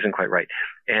hair isn't quite right.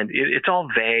 And it's all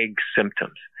vague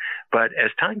symptoms. But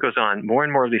as time goes on, more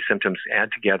and more of these symptoms add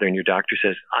together, and your doctor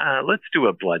says, let's do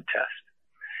a blood test.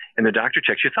 And the doctor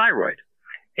checks your thyroid.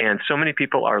 And so many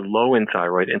people are low in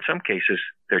thyroid. In some cases,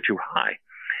 they're too high.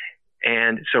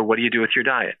 And so what do you do with your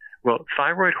diet? Well,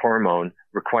 thyroid hormone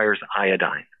requires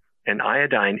iodine, and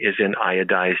iodine is in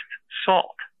iodized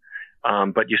salt.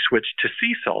 But you switch to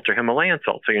sea salt or Himalayan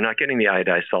salt, so you're not getting the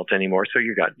iodized salt anymore, so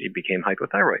you became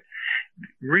hypothyroid.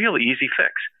 Real easy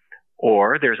fix.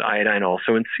 Or there's iodine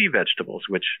also in sea vegetables,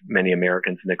 which many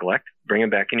Americans neglect. Bring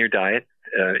them back in your diet,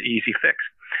 easy fix.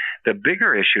 The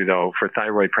bigger issue, though, for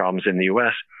thyroid problems in the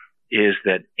U.S. is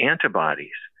that antibodies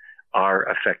are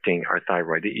affecting our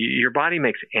thyroid. Your body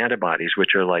makes antibodies,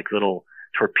 which are like little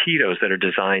torpedoes that are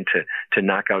designed to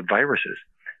knock out viruses.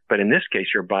 But in this case,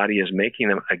 your body is making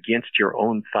them against your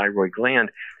own thyroid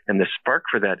gland, and the spark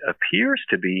for that appears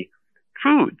to be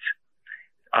foods,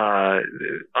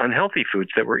 unhealthy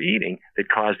foods that we're eating that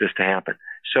cause this to happen.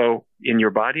 So in Your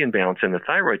Body in Balance, in the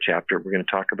thyroid chapter, we're going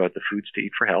to talk about the foods to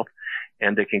eat for health,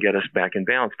 and they can get us back in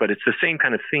balance. But it's the same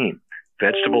kind of theme.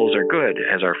 Vegetables are good,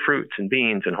 as are fruits and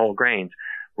beans and whole grains,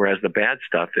 whereas the bad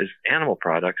stuff is animal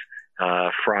products,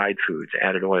 fried foods,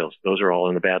 added oils. Those are all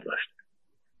in the bad list.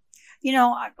 You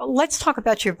know, let's talk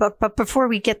about your book. But before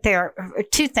we get there,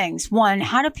 two things. One,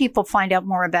 how do people find out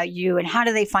more about you, and how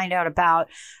do they find out about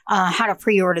how to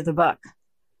pre-order the book?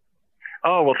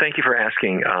 Oh, well, thank you for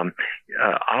asking.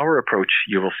 Our approach,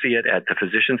 you will see it at the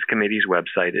Physicians Committee's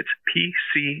website. It's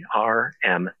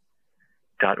PCRM.org.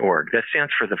 That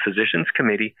stands for the Physicians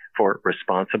Committee for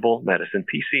Responsible Medicine,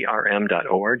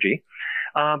 PCRM.org.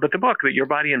 But the book, Your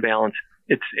Body in Balance,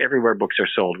 it's everywhere books are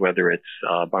sold, whether it's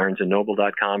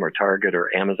BarnesandNoble.com or Target or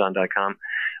Amazon.com.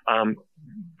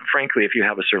 Frankly, if you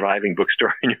have a surviving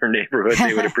bookstore in your neighborhood,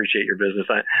 they would appreciate your business.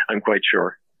 I'm quite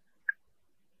sure.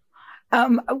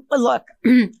 Look,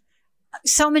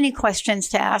 so many questions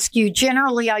to ask you.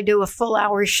 Generally, I do a full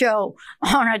hour show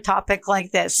on a topic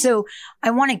like this. So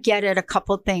I want to get at a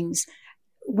couple things.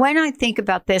 When I think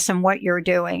about this and what you're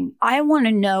doing, I want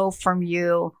to know from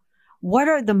you, what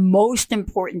are the most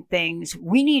important things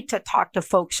we need to talk to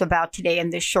folks about today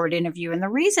in this short interview? And the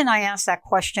reason I ask that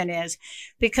question is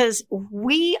because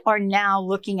we are now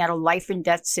looking at a life and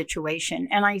death situation.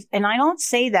 And I don't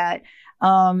say that,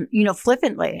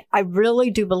 flippantly. I really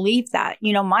do believe that.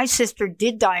 You know, my sister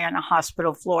did die on a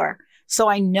hospital floor, so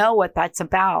I know what that's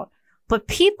about. But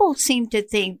people seem to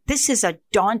think this is a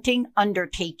daunting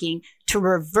undertaking to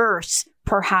reverse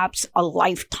perhaps a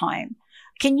lifetime.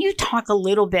 Can you talk a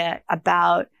little bit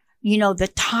about, the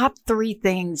top 3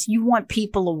 things you want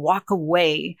people to walk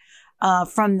away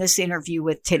from this interview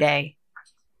with today?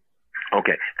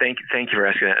 Okay. Thank you for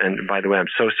asking that. And by the way, I'm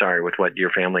so sorry with what your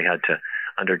family had to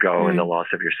undergo and the loss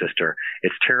of your sister.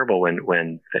 It's terrible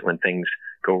when things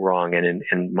go wrong. And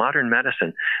in modern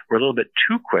medicine, we're a little bit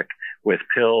too quick with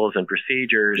pills and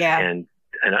procedures. Yeah. And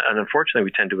unfortunately,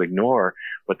 we tend to ignore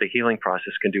what the healing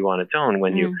process can do on its own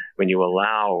when you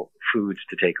allow foods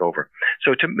to take over.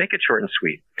 So to make it short and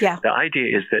sweet, the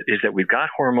idea is that we've got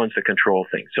hormones that control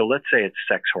things. So let's say it's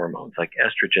sex hormones like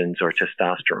estrogens or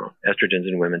testosterone, estrogens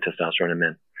in women, testosterone in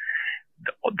men.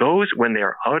 Those, when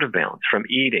they're out of balance from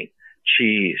eating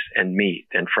cheese and meat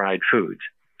and fried foods,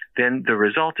 then the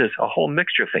result is a whole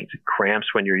mixture of things. Cramps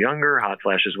when you're younger, hot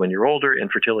flashes when you're older,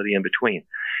 infertility in between.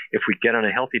 If we get on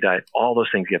a healthy diet, all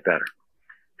those things get better.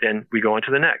 Then we go on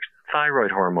to the next, thyroid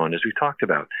hormone, as we talked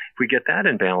about. If we get that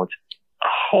in balance, a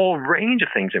whole range of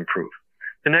things improve.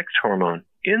 The next hormone,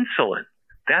 insulin.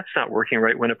 That's not working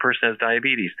right when a person has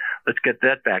diabetes. Let's get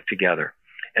that back together.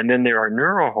 And then there are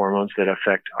neurohormones that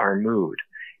affect our mood.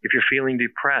 If you're feeling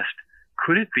depressed,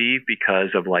 could it be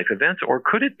because of life events, or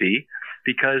could it be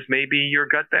because maybe your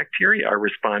gut bacteria are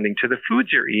responding to the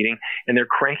foods you're eating and they're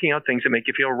cranking out things that make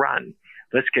you feel rotten?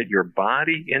 Let's get your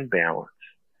body in balance,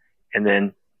 and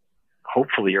then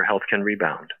hopefully your health can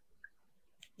rebound.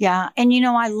 Yeah. And,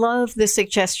 I love the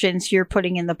suggestions you're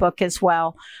putting in the book as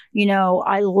well.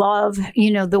 I love,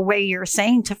 the way you're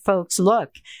saying to folks,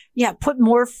 look, put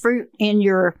more fruit in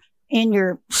your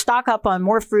stock up on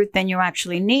more fruit than you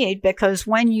actually need, because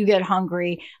when you get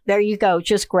hungry, there you go,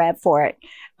 just grab for it.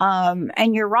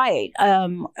 And you're right.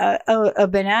 A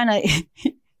banana,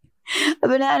 a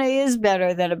banana is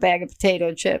better than a bag of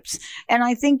potato chips. And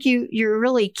I think you're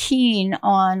really keen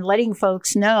on letting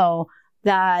folks know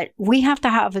that we have to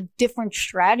have a different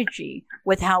strategy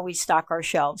with how we stock our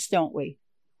shelves, don't we?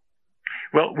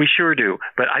 Well, we sure do.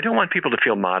 But I don't want people to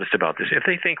feel modest about this. If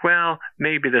they think, well,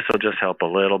 maybe this will just help a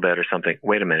little bit or something,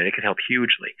 wait a minute, it can help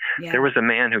hugely. Yeah. There was a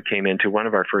man who came into one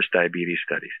of our first diabetes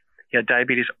studies. He had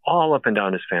diabetes all up and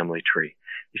down his family tree.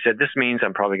 He said, this means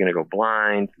I'm probably going to go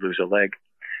blind, lose a leg.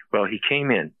 Well, he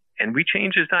came in and we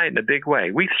changed his diet in a big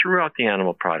way. We threw out the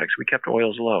animal products. We kept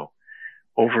oils low.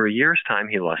 Over a year's time,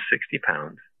 he lost 60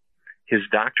 pounds. His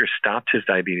doctor stopped his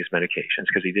diabetes medications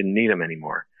because he didn't need them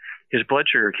anymore. His blood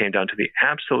sugar came down to the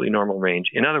absolutely normal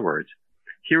range. In other words,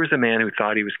 here was a man who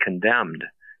thought he was condemned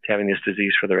to having this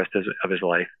disease for the rest of his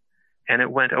life, and it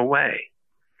went away.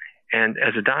 And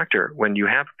as a doctor, when you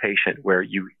have a patient where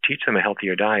you teach them a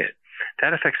healthier diet,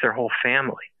 that affects their whole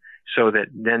family, so that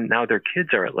then now their kids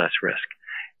are at less risk.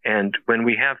 And when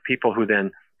we have people who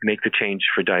then make the change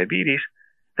for diabetes,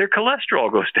 their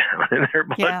cholesterol goes down and their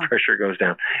blood pressure goes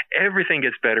down. Everything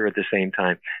gets better at the same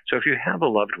time. So if you have a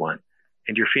loved one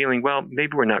and you're feeling, well,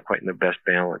 maybe we're not quite in the best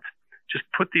balance, just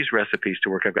put these recipes to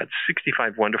work. I've got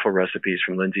 65 wonderful recipes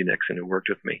from Lindsay Nixon, who worked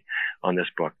with me on this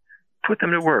book. Put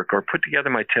them to work, or put together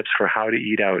my tips for how to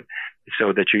eat out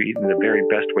so that you eat in the very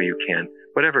best way you can,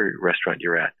 whatever restaurant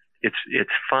you're at. It's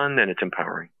fun and it's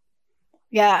empowering.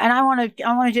 Yeah, and I want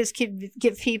to just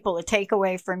give people a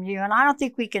takeaway from you, and I don't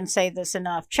think we can say this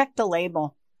enough. Check the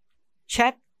label.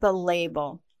 Check the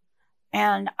label.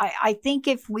 And I think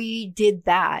if we did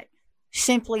that,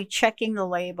 simply checking the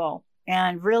label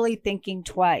and really thinking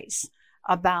twice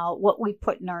about what we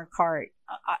put in our cart,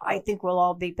 I think we'll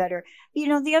all be better. You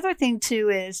know, the other thing too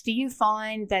is, do you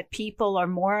find that people are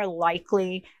more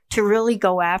likely to really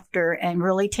go after and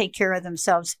really take care of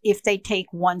themselves if they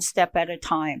take one step at a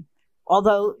time?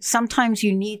 Although sometimes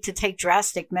you need to take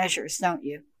drastic measures, don't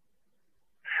you?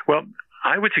 Well,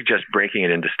 I would suggest breaking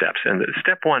it into steps. And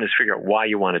step one is figure out why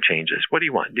you want to change this. What do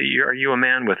you want? Are you a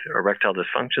man with erectile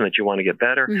dysfunction that you want to get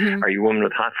better? Mm-hmm. Are you a woman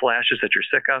with hot flashes that you're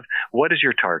sick of? What is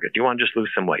your target? Do you want to just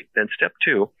lose some weight? Then step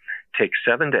two, take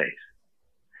 7 days.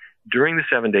 During the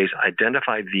 7 days,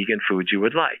 identify vegan foods you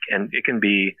would like. And it can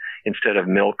be, instead of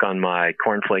milk on my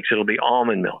cornflakes, it'll be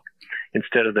almond milk.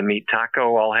 Instead of the meat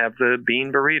taco, I'll have the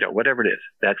bean burrito, whatever it is.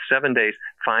 That's 7 days.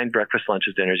 Find breakfast,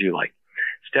 lunches, dinners you like.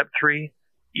 Step three,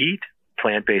 eat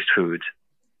plant-based foods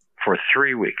for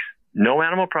 3 weeks. No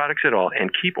animal products at all, and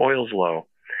keep oils low.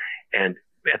 And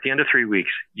at the end of 3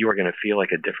 weeks, you are going to feel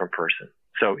like a different person.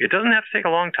 So it doesn't have to take a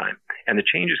long time, and the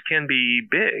changes can be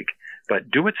big,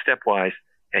 but do it stepwise,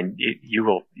 and you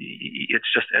will. It's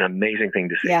just an amazing thing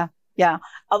to see. Yeah.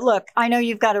 Look, I know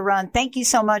you've got to run. Thank you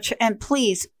so much. And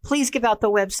please give out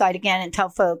the website again and tell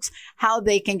folks how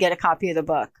they can get a copy of the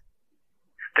book.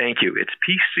 Thank you. It's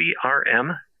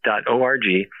PCRM.org,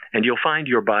 and you'll find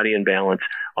Your Body in Balance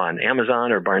on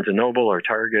Amazon or Barnes & Noble or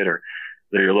Target or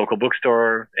your local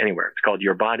bookstore, anywhere. It's called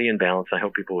Your Body in Balance. I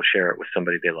hope people will share it with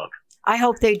somebody they love. I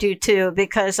hope they do too,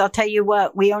 because I'll tell you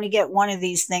what, we only get one of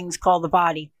these things called the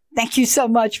body. Thank you so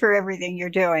much for everything you're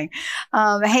doing.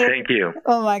 Hey, thank you.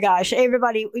 Oh my gosh. Hey,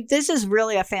 everybody, this is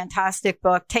really a fantastic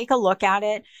book. Take a look at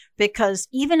it, because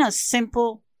even a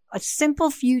simple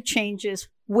few changes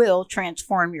will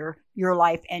transform your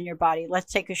life and your body. Let's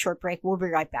take a short break. We'll be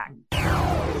right back.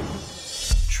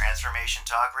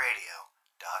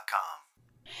 TransformationTalkRadio.com.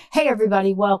 Hey,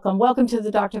 everybody. Welcome to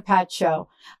the Dr. Pat Show.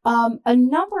 A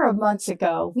number of months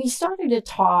ago, we started to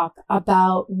talk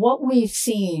about what we've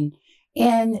seen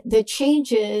in the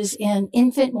changes in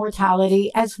infant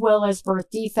mortality, as well as birth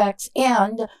defects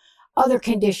and other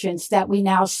conditions that we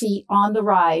now see on the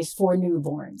rise for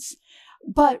newborns.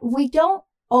 But we don't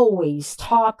always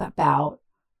talk about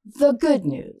the good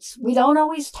news. We don't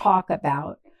always talk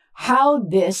about how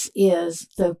this is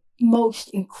the most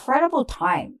incredible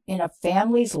time in a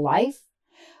family's life.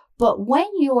 But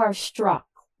when you are struck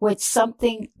with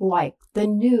something like the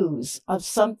news of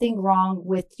something wrong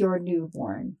with your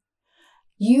newborn,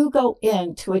 you go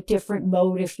into a different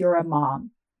mode if you're a mom.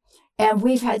 And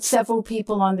we've had several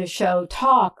people on the show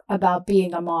talk about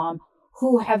being a mom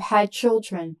who have had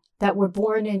children that were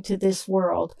born into this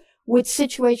world with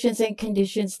situations and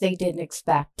conditions they didn't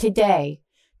expect. Today,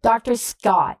 Dr.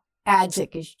 Scott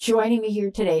Adzik is joining me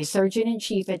here today,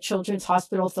 Surgeon-in-Chief at Children's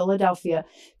Hospital Philadelphia,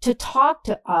 to talk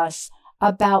to us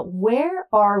about where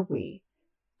are we,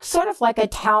 sort of like a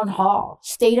town hall,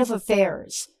 state of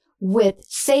affairs, with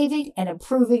saving and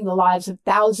improving the lives of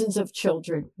thousands of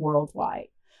children worldwide.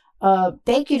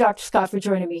 Thank you, Dr. Scott, for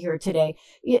joining me here today.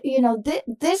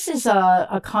 This is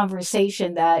a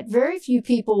conversation that very few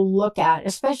people look at,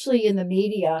 especially in the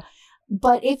media.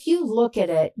 But if you look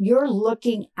at it, you're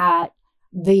looking at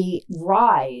the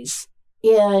rise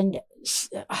in,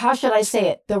 how should I say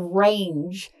it, the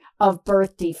range of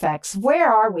birth defects.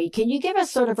 Where are we? Can you give us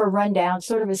sort of a rundown,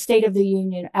 sort of a state of the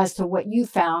union as to what you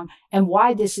found and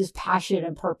why this is passion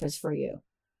and purpose for you?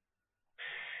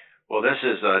 Well, this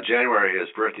is January is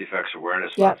Birth Defects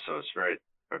Awareness Month, so it's very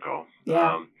typical.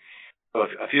 Yeah. So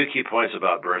a few key points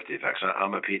about birth defects.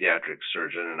 I'm a pediatric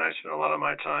surgeon, and I spend a lot of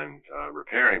my time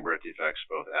repairing birth defects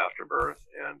both after birth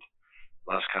and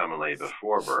less commonly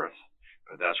before birth.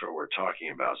 But that's what we're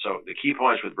talking about. So the key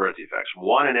points with birth defects: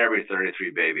 1 in every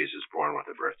 33 babies is born with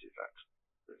a birth defect.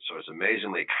 So it's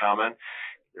amazingly common.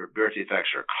 Birth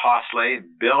defects are costly.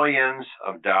 Billions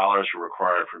of dollars are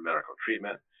required for medical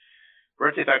treatment.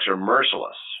 Birth defects are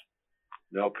merciless.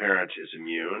 No parent is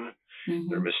immune. Mm-hmm.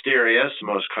 They're mysterious.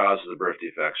 Most causes of birth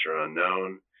defects are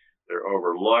unknown. They're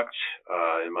overlooked.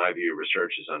 In my view,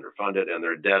 research is underfunded, and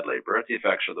they're deadly. Birth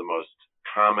defects are the most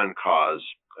common cause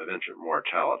of infant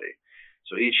mortality.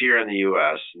 So each year in the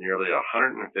U.S., nearly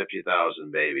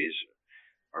 150,000 babies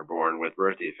are born with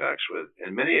birth defects,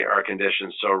 and many are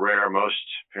conditions so rare most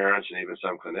parents and even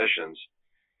some clinicians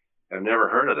have never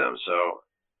heard of them. So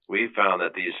we found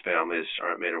that these families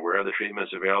aren't made aware of the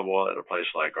treatments available at a place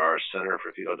like our Center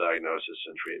for Fetal Diagnosis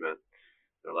and Treatment.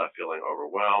 They're left feeling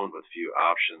overwhelmed with few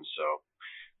options. So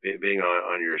being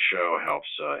on your show helps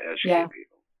educate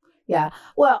people. Yeah.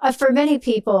 Well, for many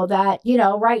people that,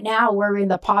 right now we're in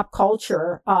the pop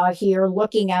culture here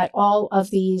looking at all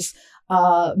of these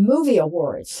movie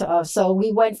awards. So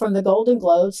we went from the Golden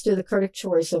Globes to the Critics'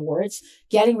 Choice Awards,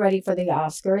 getting ready for the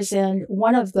Oscars. And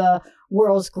one of the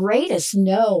world's greatest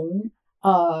known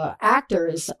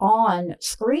actors on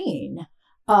screen,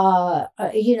 to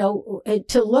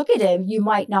look at him, you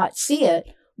might not see it.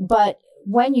 But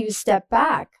when you step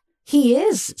back, he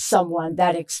is someone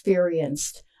that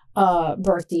experienced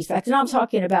birth defect. And I'm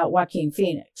talking about Joaquin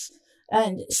Phoenix.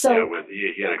 And so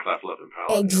he had a cleft lip and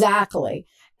palate. Exactly.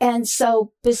 And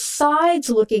so besides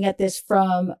looking at this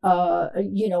from,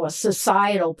 a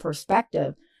societal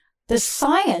perspective, the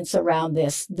science around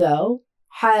this, though,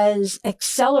 has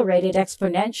accelerated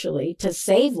exponentially to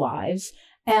save lives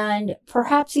and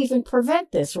perhaps even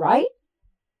prevent this, right?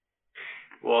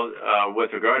 Well, with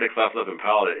regard to cleft lip and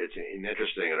palate, it's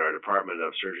interesting. At our Department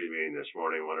of Surgery meeting this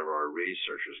morning, one of our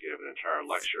researchers gave an entire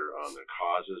lecture on the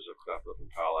causes of cleft lip and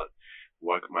palate,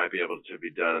 what might be able to be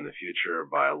done in the future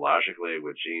biologically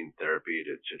with gene therapy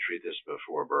to treat this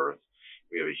before birth.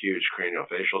 We have a huge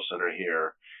craniofacial center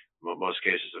here. Most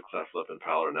cases of cleft lip and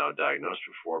palate are now diagnosed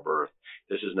before birth.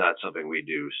 This is not something we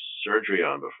do surgery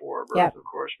on before birth, of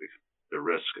course, because the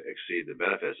risks exceed the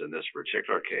benefits in this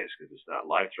particular case because it's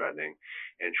not life-threatening,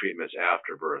 and treatments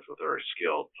after birth with our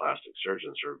skilled plastic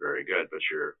surgeons are very good. But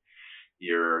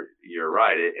you're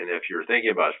right. And if you're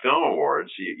thinking about film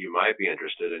awards, you might be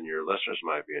interested, and your listeners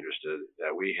might be interested,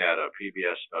 that we had a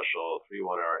PBS special 3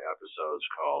 1-hour episodes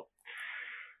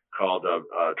called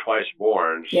Twice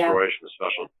Born, Stories from the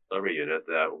Special Delivery Unit,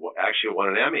 that actually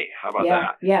won an Emmy. How about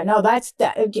that? Yeah, no,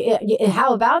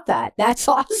 how about that? That's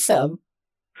awesome.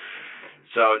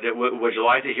 So would you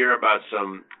like to hear about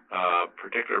some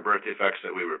particular birth defects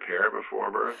that we repair before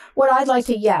birth? What I'd like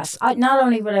to, yes. Not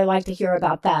only would I like to hear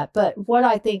about that, but what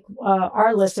I think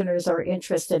our listeners are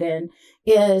interested in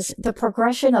is the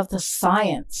progression of the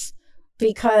science.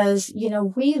 Because,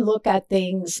 we look at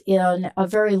things in a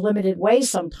very limited way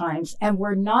sometimes, and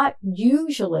we're not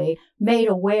usually made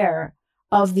aware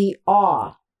of the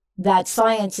awe that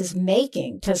science is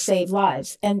making to save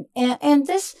lives. And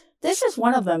this is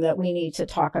one of them that we need to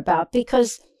talk about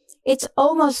because it's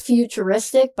almost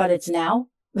futuristic, but it's now.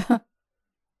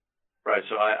 Right.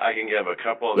 So I can give a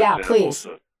couple of examples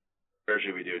of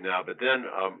surgery we do now, but then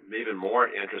even more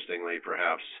interestingly,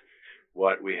 perhaps,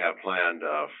 what we have planned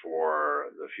for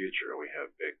the future. We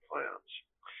have big plans.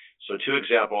 So 2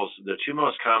 examples. The 2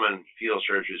 most common fetal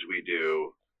surgeries we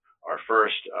do are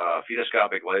first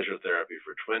fetoscopic laser therapy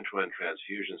for twin-twin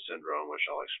transfusion syndrome, which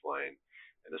I'll explain.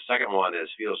 And the second one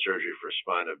is fetal surgery for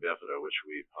spina bifida, which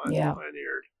we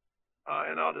pioneered.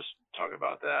 And I'll just talk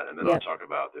about that. And then I'll talk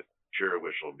about the future,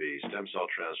 which will be stem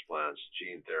cell transplants,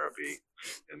 gene therapy,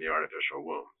 and the artificial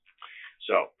womb.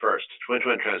 So first,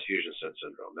 twin-twin transfusion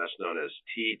syndrome. That's known as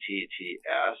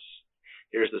TTTS.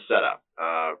 Here's the setup.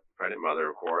 Pregnant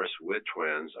mother, of course, with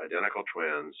twins, identical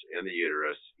twins in the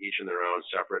uterus, each in their own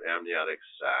separate amniotic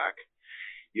sac.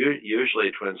 Usually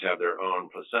twins have their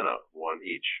own placenta, one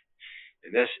each.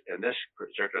 In this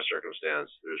particular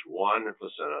circumstance, there's one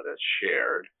placenta that's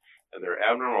shared, and there are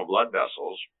abnormal blood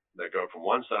vessels that go from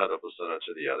one side of the placenta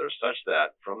to the other, such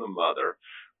that from the mother,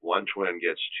 one twin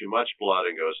gets too much blood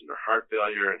and goes into heart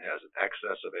failure and has an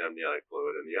excess of amniotic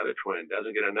fluid, and the other twin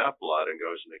doesn't get enough blood and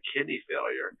goes into kidney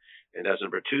failure and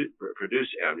doesn't produce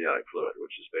amniotic fluid,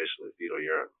 which is basically fetal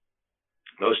urine.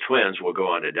 Those twins will go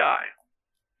on to die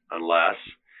unless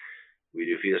we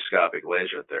do fetoscopic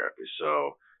laser therapy.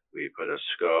 So we put a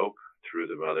scope through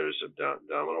the mother's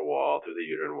abdominal wall, through the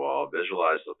uterine wall,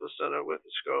 visualize the placenta with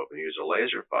the scope, and use a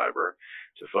laser fiber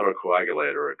to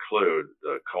photocoagulate or occlude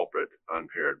the culprit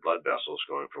unpaired blood vessels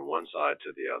going from one side to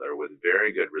the other, with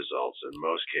very good results. In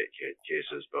most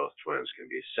cases, both twins can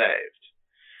be saved.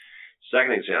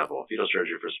 Second example, fetal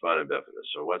surgery for spina bifida.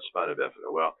 So what's spina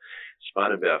bifida? Well,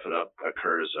 spina bifida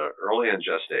occurs early in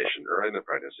gestation, early in the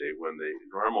pregnancy, when the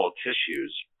normal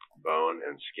tissues, bone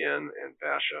and skin and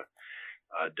fascia,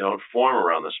 don't form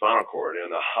around the spinal cord.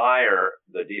 And the higher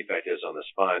the defect is on the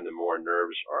spine, the more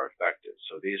nerves are affected.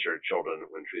 So these are children,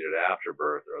 when treated after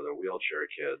birth, are the wheelchair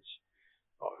kids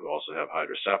who also have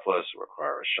hydrocephalus and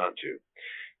require a shunt tube.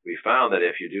 we found that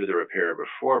if you do the repair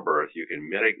before birth, you can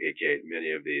mitigate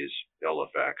many of these ill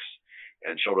effects.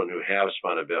 And children who have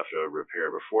spina bifida repair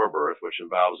before birth, which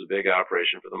involves a big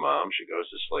operation for the mom. She goes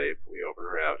to sleep. We open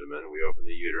her abdomen. We open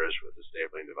the uterus with a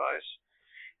stapling device.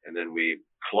 And then we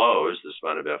close the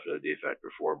spina bifida defect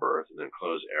before birth and then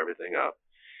close everything up.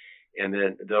 And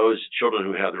then those children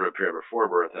who have the repair before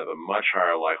birth have a much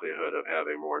higher likelihood of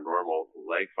having more normal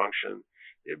leg function,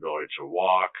 the ability to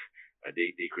walk, a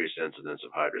decreased incidence of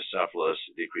hydrocephalus,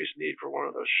 decreased need for one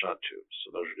of those shunt tubes.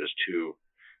 So those are just two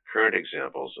current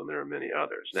examples, and there are many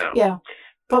others. Now, yeah,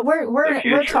 but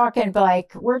we're talking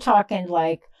like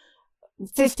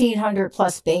 1,500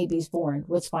 plus babies born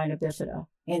with spina bifida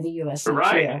in the U.S.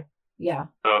 Right. Year. Yeah.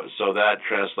 So that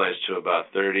translates to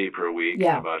about 30 per week,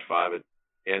 yeah. and about 5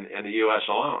 in the U.S.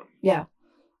 alone. Yeah,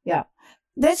 yeah.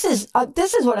 This is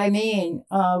what I mean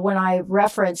when I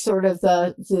reference sort of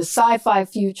the sci-fi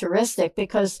futuristic,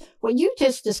 because what you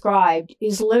just described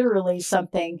is literally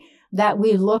something that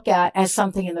we look at as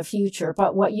something in the future.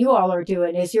 But what you all are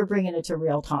doing is you're bringing it to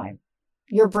real time.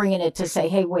 You're bringing it to say,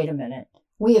 hey, wait a minute,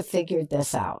 we have figured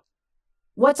this out.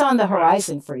 What's on the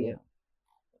horizon for you?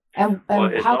 And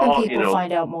how can people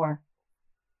find out more?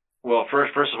 Well,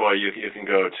 first of all, you can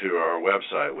go to our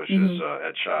website, which is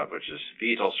at CHOP, which is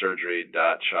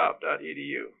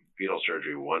fetalsurgery.chop.edu. Fetal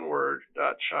surgery, one word,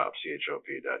 .chop,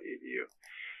 CHOP.edu.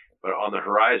 But on the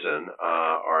horizon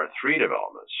are 3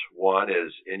 developments. One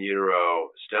is in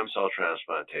utero stem cell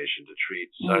transplantation to treat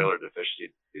cellular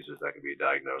deficiency diseases that can be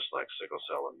diagnosed like sickle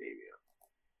cell anemia.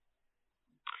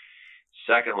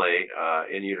 Secondly,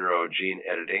 in utero gene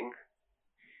editing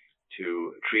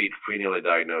to treat prenatally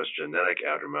diagnosed genetic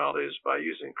abnormalities by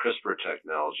using CRISPR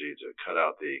technology to cut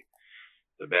out the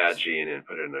bad gene and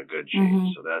put in a good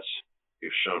gene. So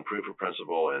we've shown proof of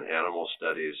principle in animal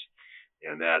studies,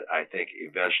 and that I think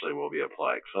eventually will be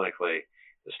applied clinically.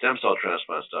 The stem cell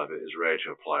transplant stuff is ready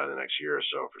to apply in the next year or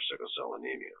so for sickle cell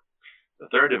anemia.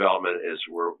 The third development is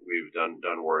where we've done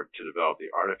work to develop the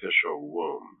artificial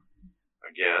womb.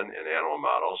 Again, in animal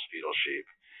models, fetal sheep,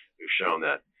 we've shown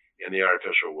that in the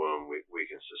artificial womb, we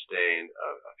can sustain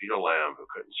a fetal lamb who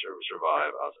couldn't survive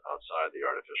outside the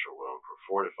artificial womb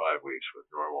for 4 to 5 weeks with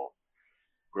normal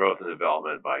growth and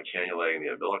development by cannulating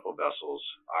the umbilical vessels,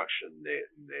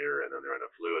 oxygenator, and then they're in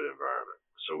a fluid environment.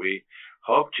 So we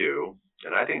hope to,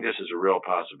 and I think this is a real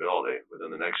possibility within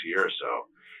the next year or so,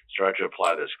 start to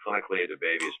apply this clinically to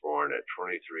babies born at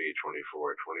 23,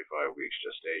 24, 25 weeks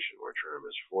gestation, where term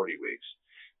is 40 weeks.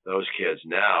 Those kids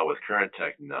now, with current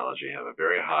technology, have a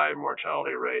very high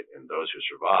mortality rate, and those who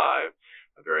survive,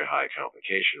 a very high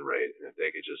complication rate. And if they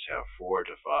could just have 4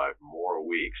 to 5 more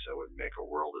weeks, that would make a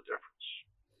world of difference.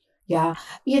 Yeah.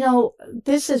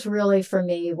 This is really, for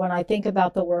me, when I think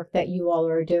about the work that you all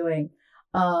are doing,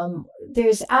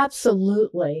 there's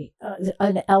absolutely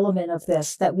an element of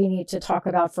this that we need to talk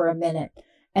about for a minute.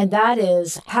 And that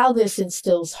is how this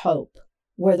instills hope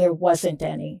where there wasn't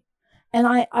any. And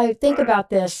I think about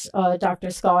this,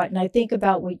 Dr. Scott, and I think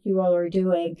about what you all are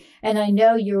doing. And I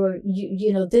know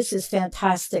this is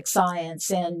fantastic science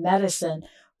and medicine,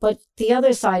 but the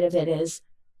other side of it is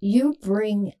you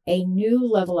bring a new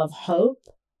level of hope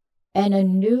and a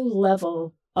new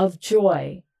level of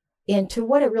joy into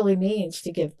what it really means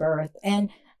to give birth. And,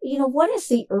 what is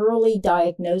the early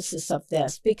diagnosis of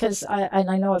this? Because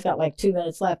I know I've got like 2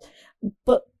 minutes left,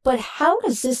 but how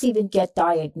does this even get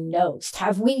diagnosed?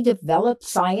 Have we developed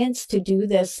science to do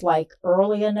this like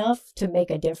early enough to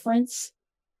make a difference?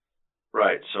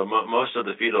 Right. So most of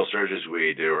the fetal surgeries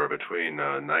we do are between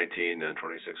 19 and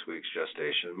 26 weeks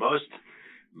gestation. Most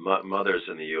mothers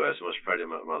in the U.S., most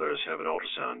pregnant mothers have an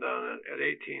ultrasound done at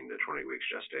 18 to 20 weeks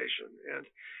gestation. And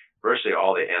virtually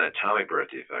all the anatomic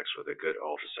birth defects with a good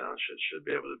ultrasound should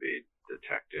be able to be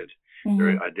detected.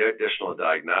 There are additional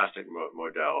diagnostic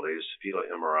modalities. Fetal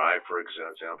MRI, for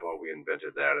example, we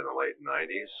invented that in the late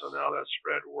 90s. So now that's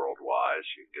spread worldwide.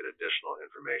 So you can get additional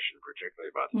information,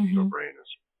 particularly about the fetal brain and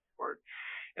support.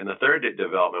 And the third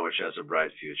development, which has a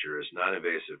bright future, is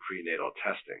non-invasive prenatal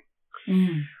testing,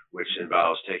 which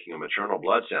involves taking a maternal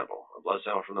blood sample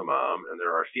from the mom, and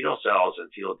there are fetal cells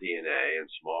and fetal DNA in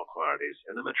small quantities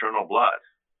in the maternal blood.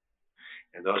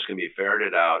 And those can be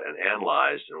ferreted out and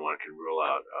analyzed, and one can rule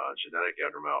out genetic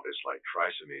abnormalities like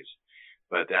trisomies.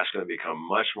 But that's going to become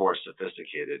much more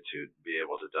sophisticated to be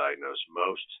able to diagnose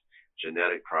most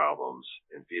genetic problems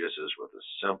in fetuses with a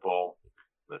simple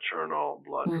maternal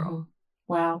blood draw.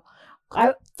 Wow.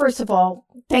 First of all,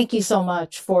 thank you so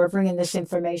much for bringing this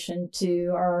information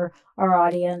to our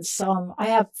audience. I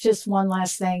have just one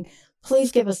last thing.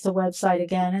 Please give us the website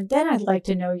again, and then I'd like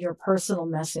to know your personal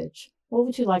message. What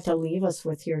would you like to leave us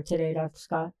with here today, Dr.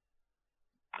 Scott?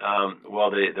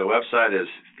 Well, the website is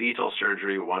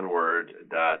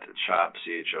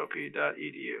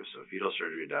fetalsurgery.chop.edu. So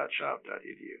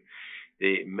fetalsurgery.chop.edu.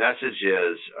 The message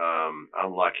is,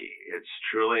 I'm lucky. It's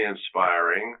truly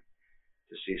inspiring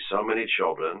to see so many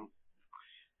children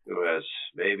who, as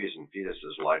babies and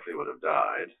fetuses, likely would have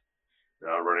died,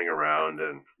 now running around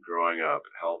and growing up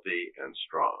healthy and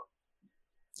strong.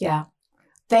 Yeah.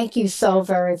 Thank you so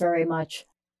very, very much.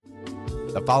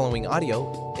 The following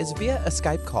audio is via a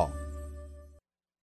Skype call.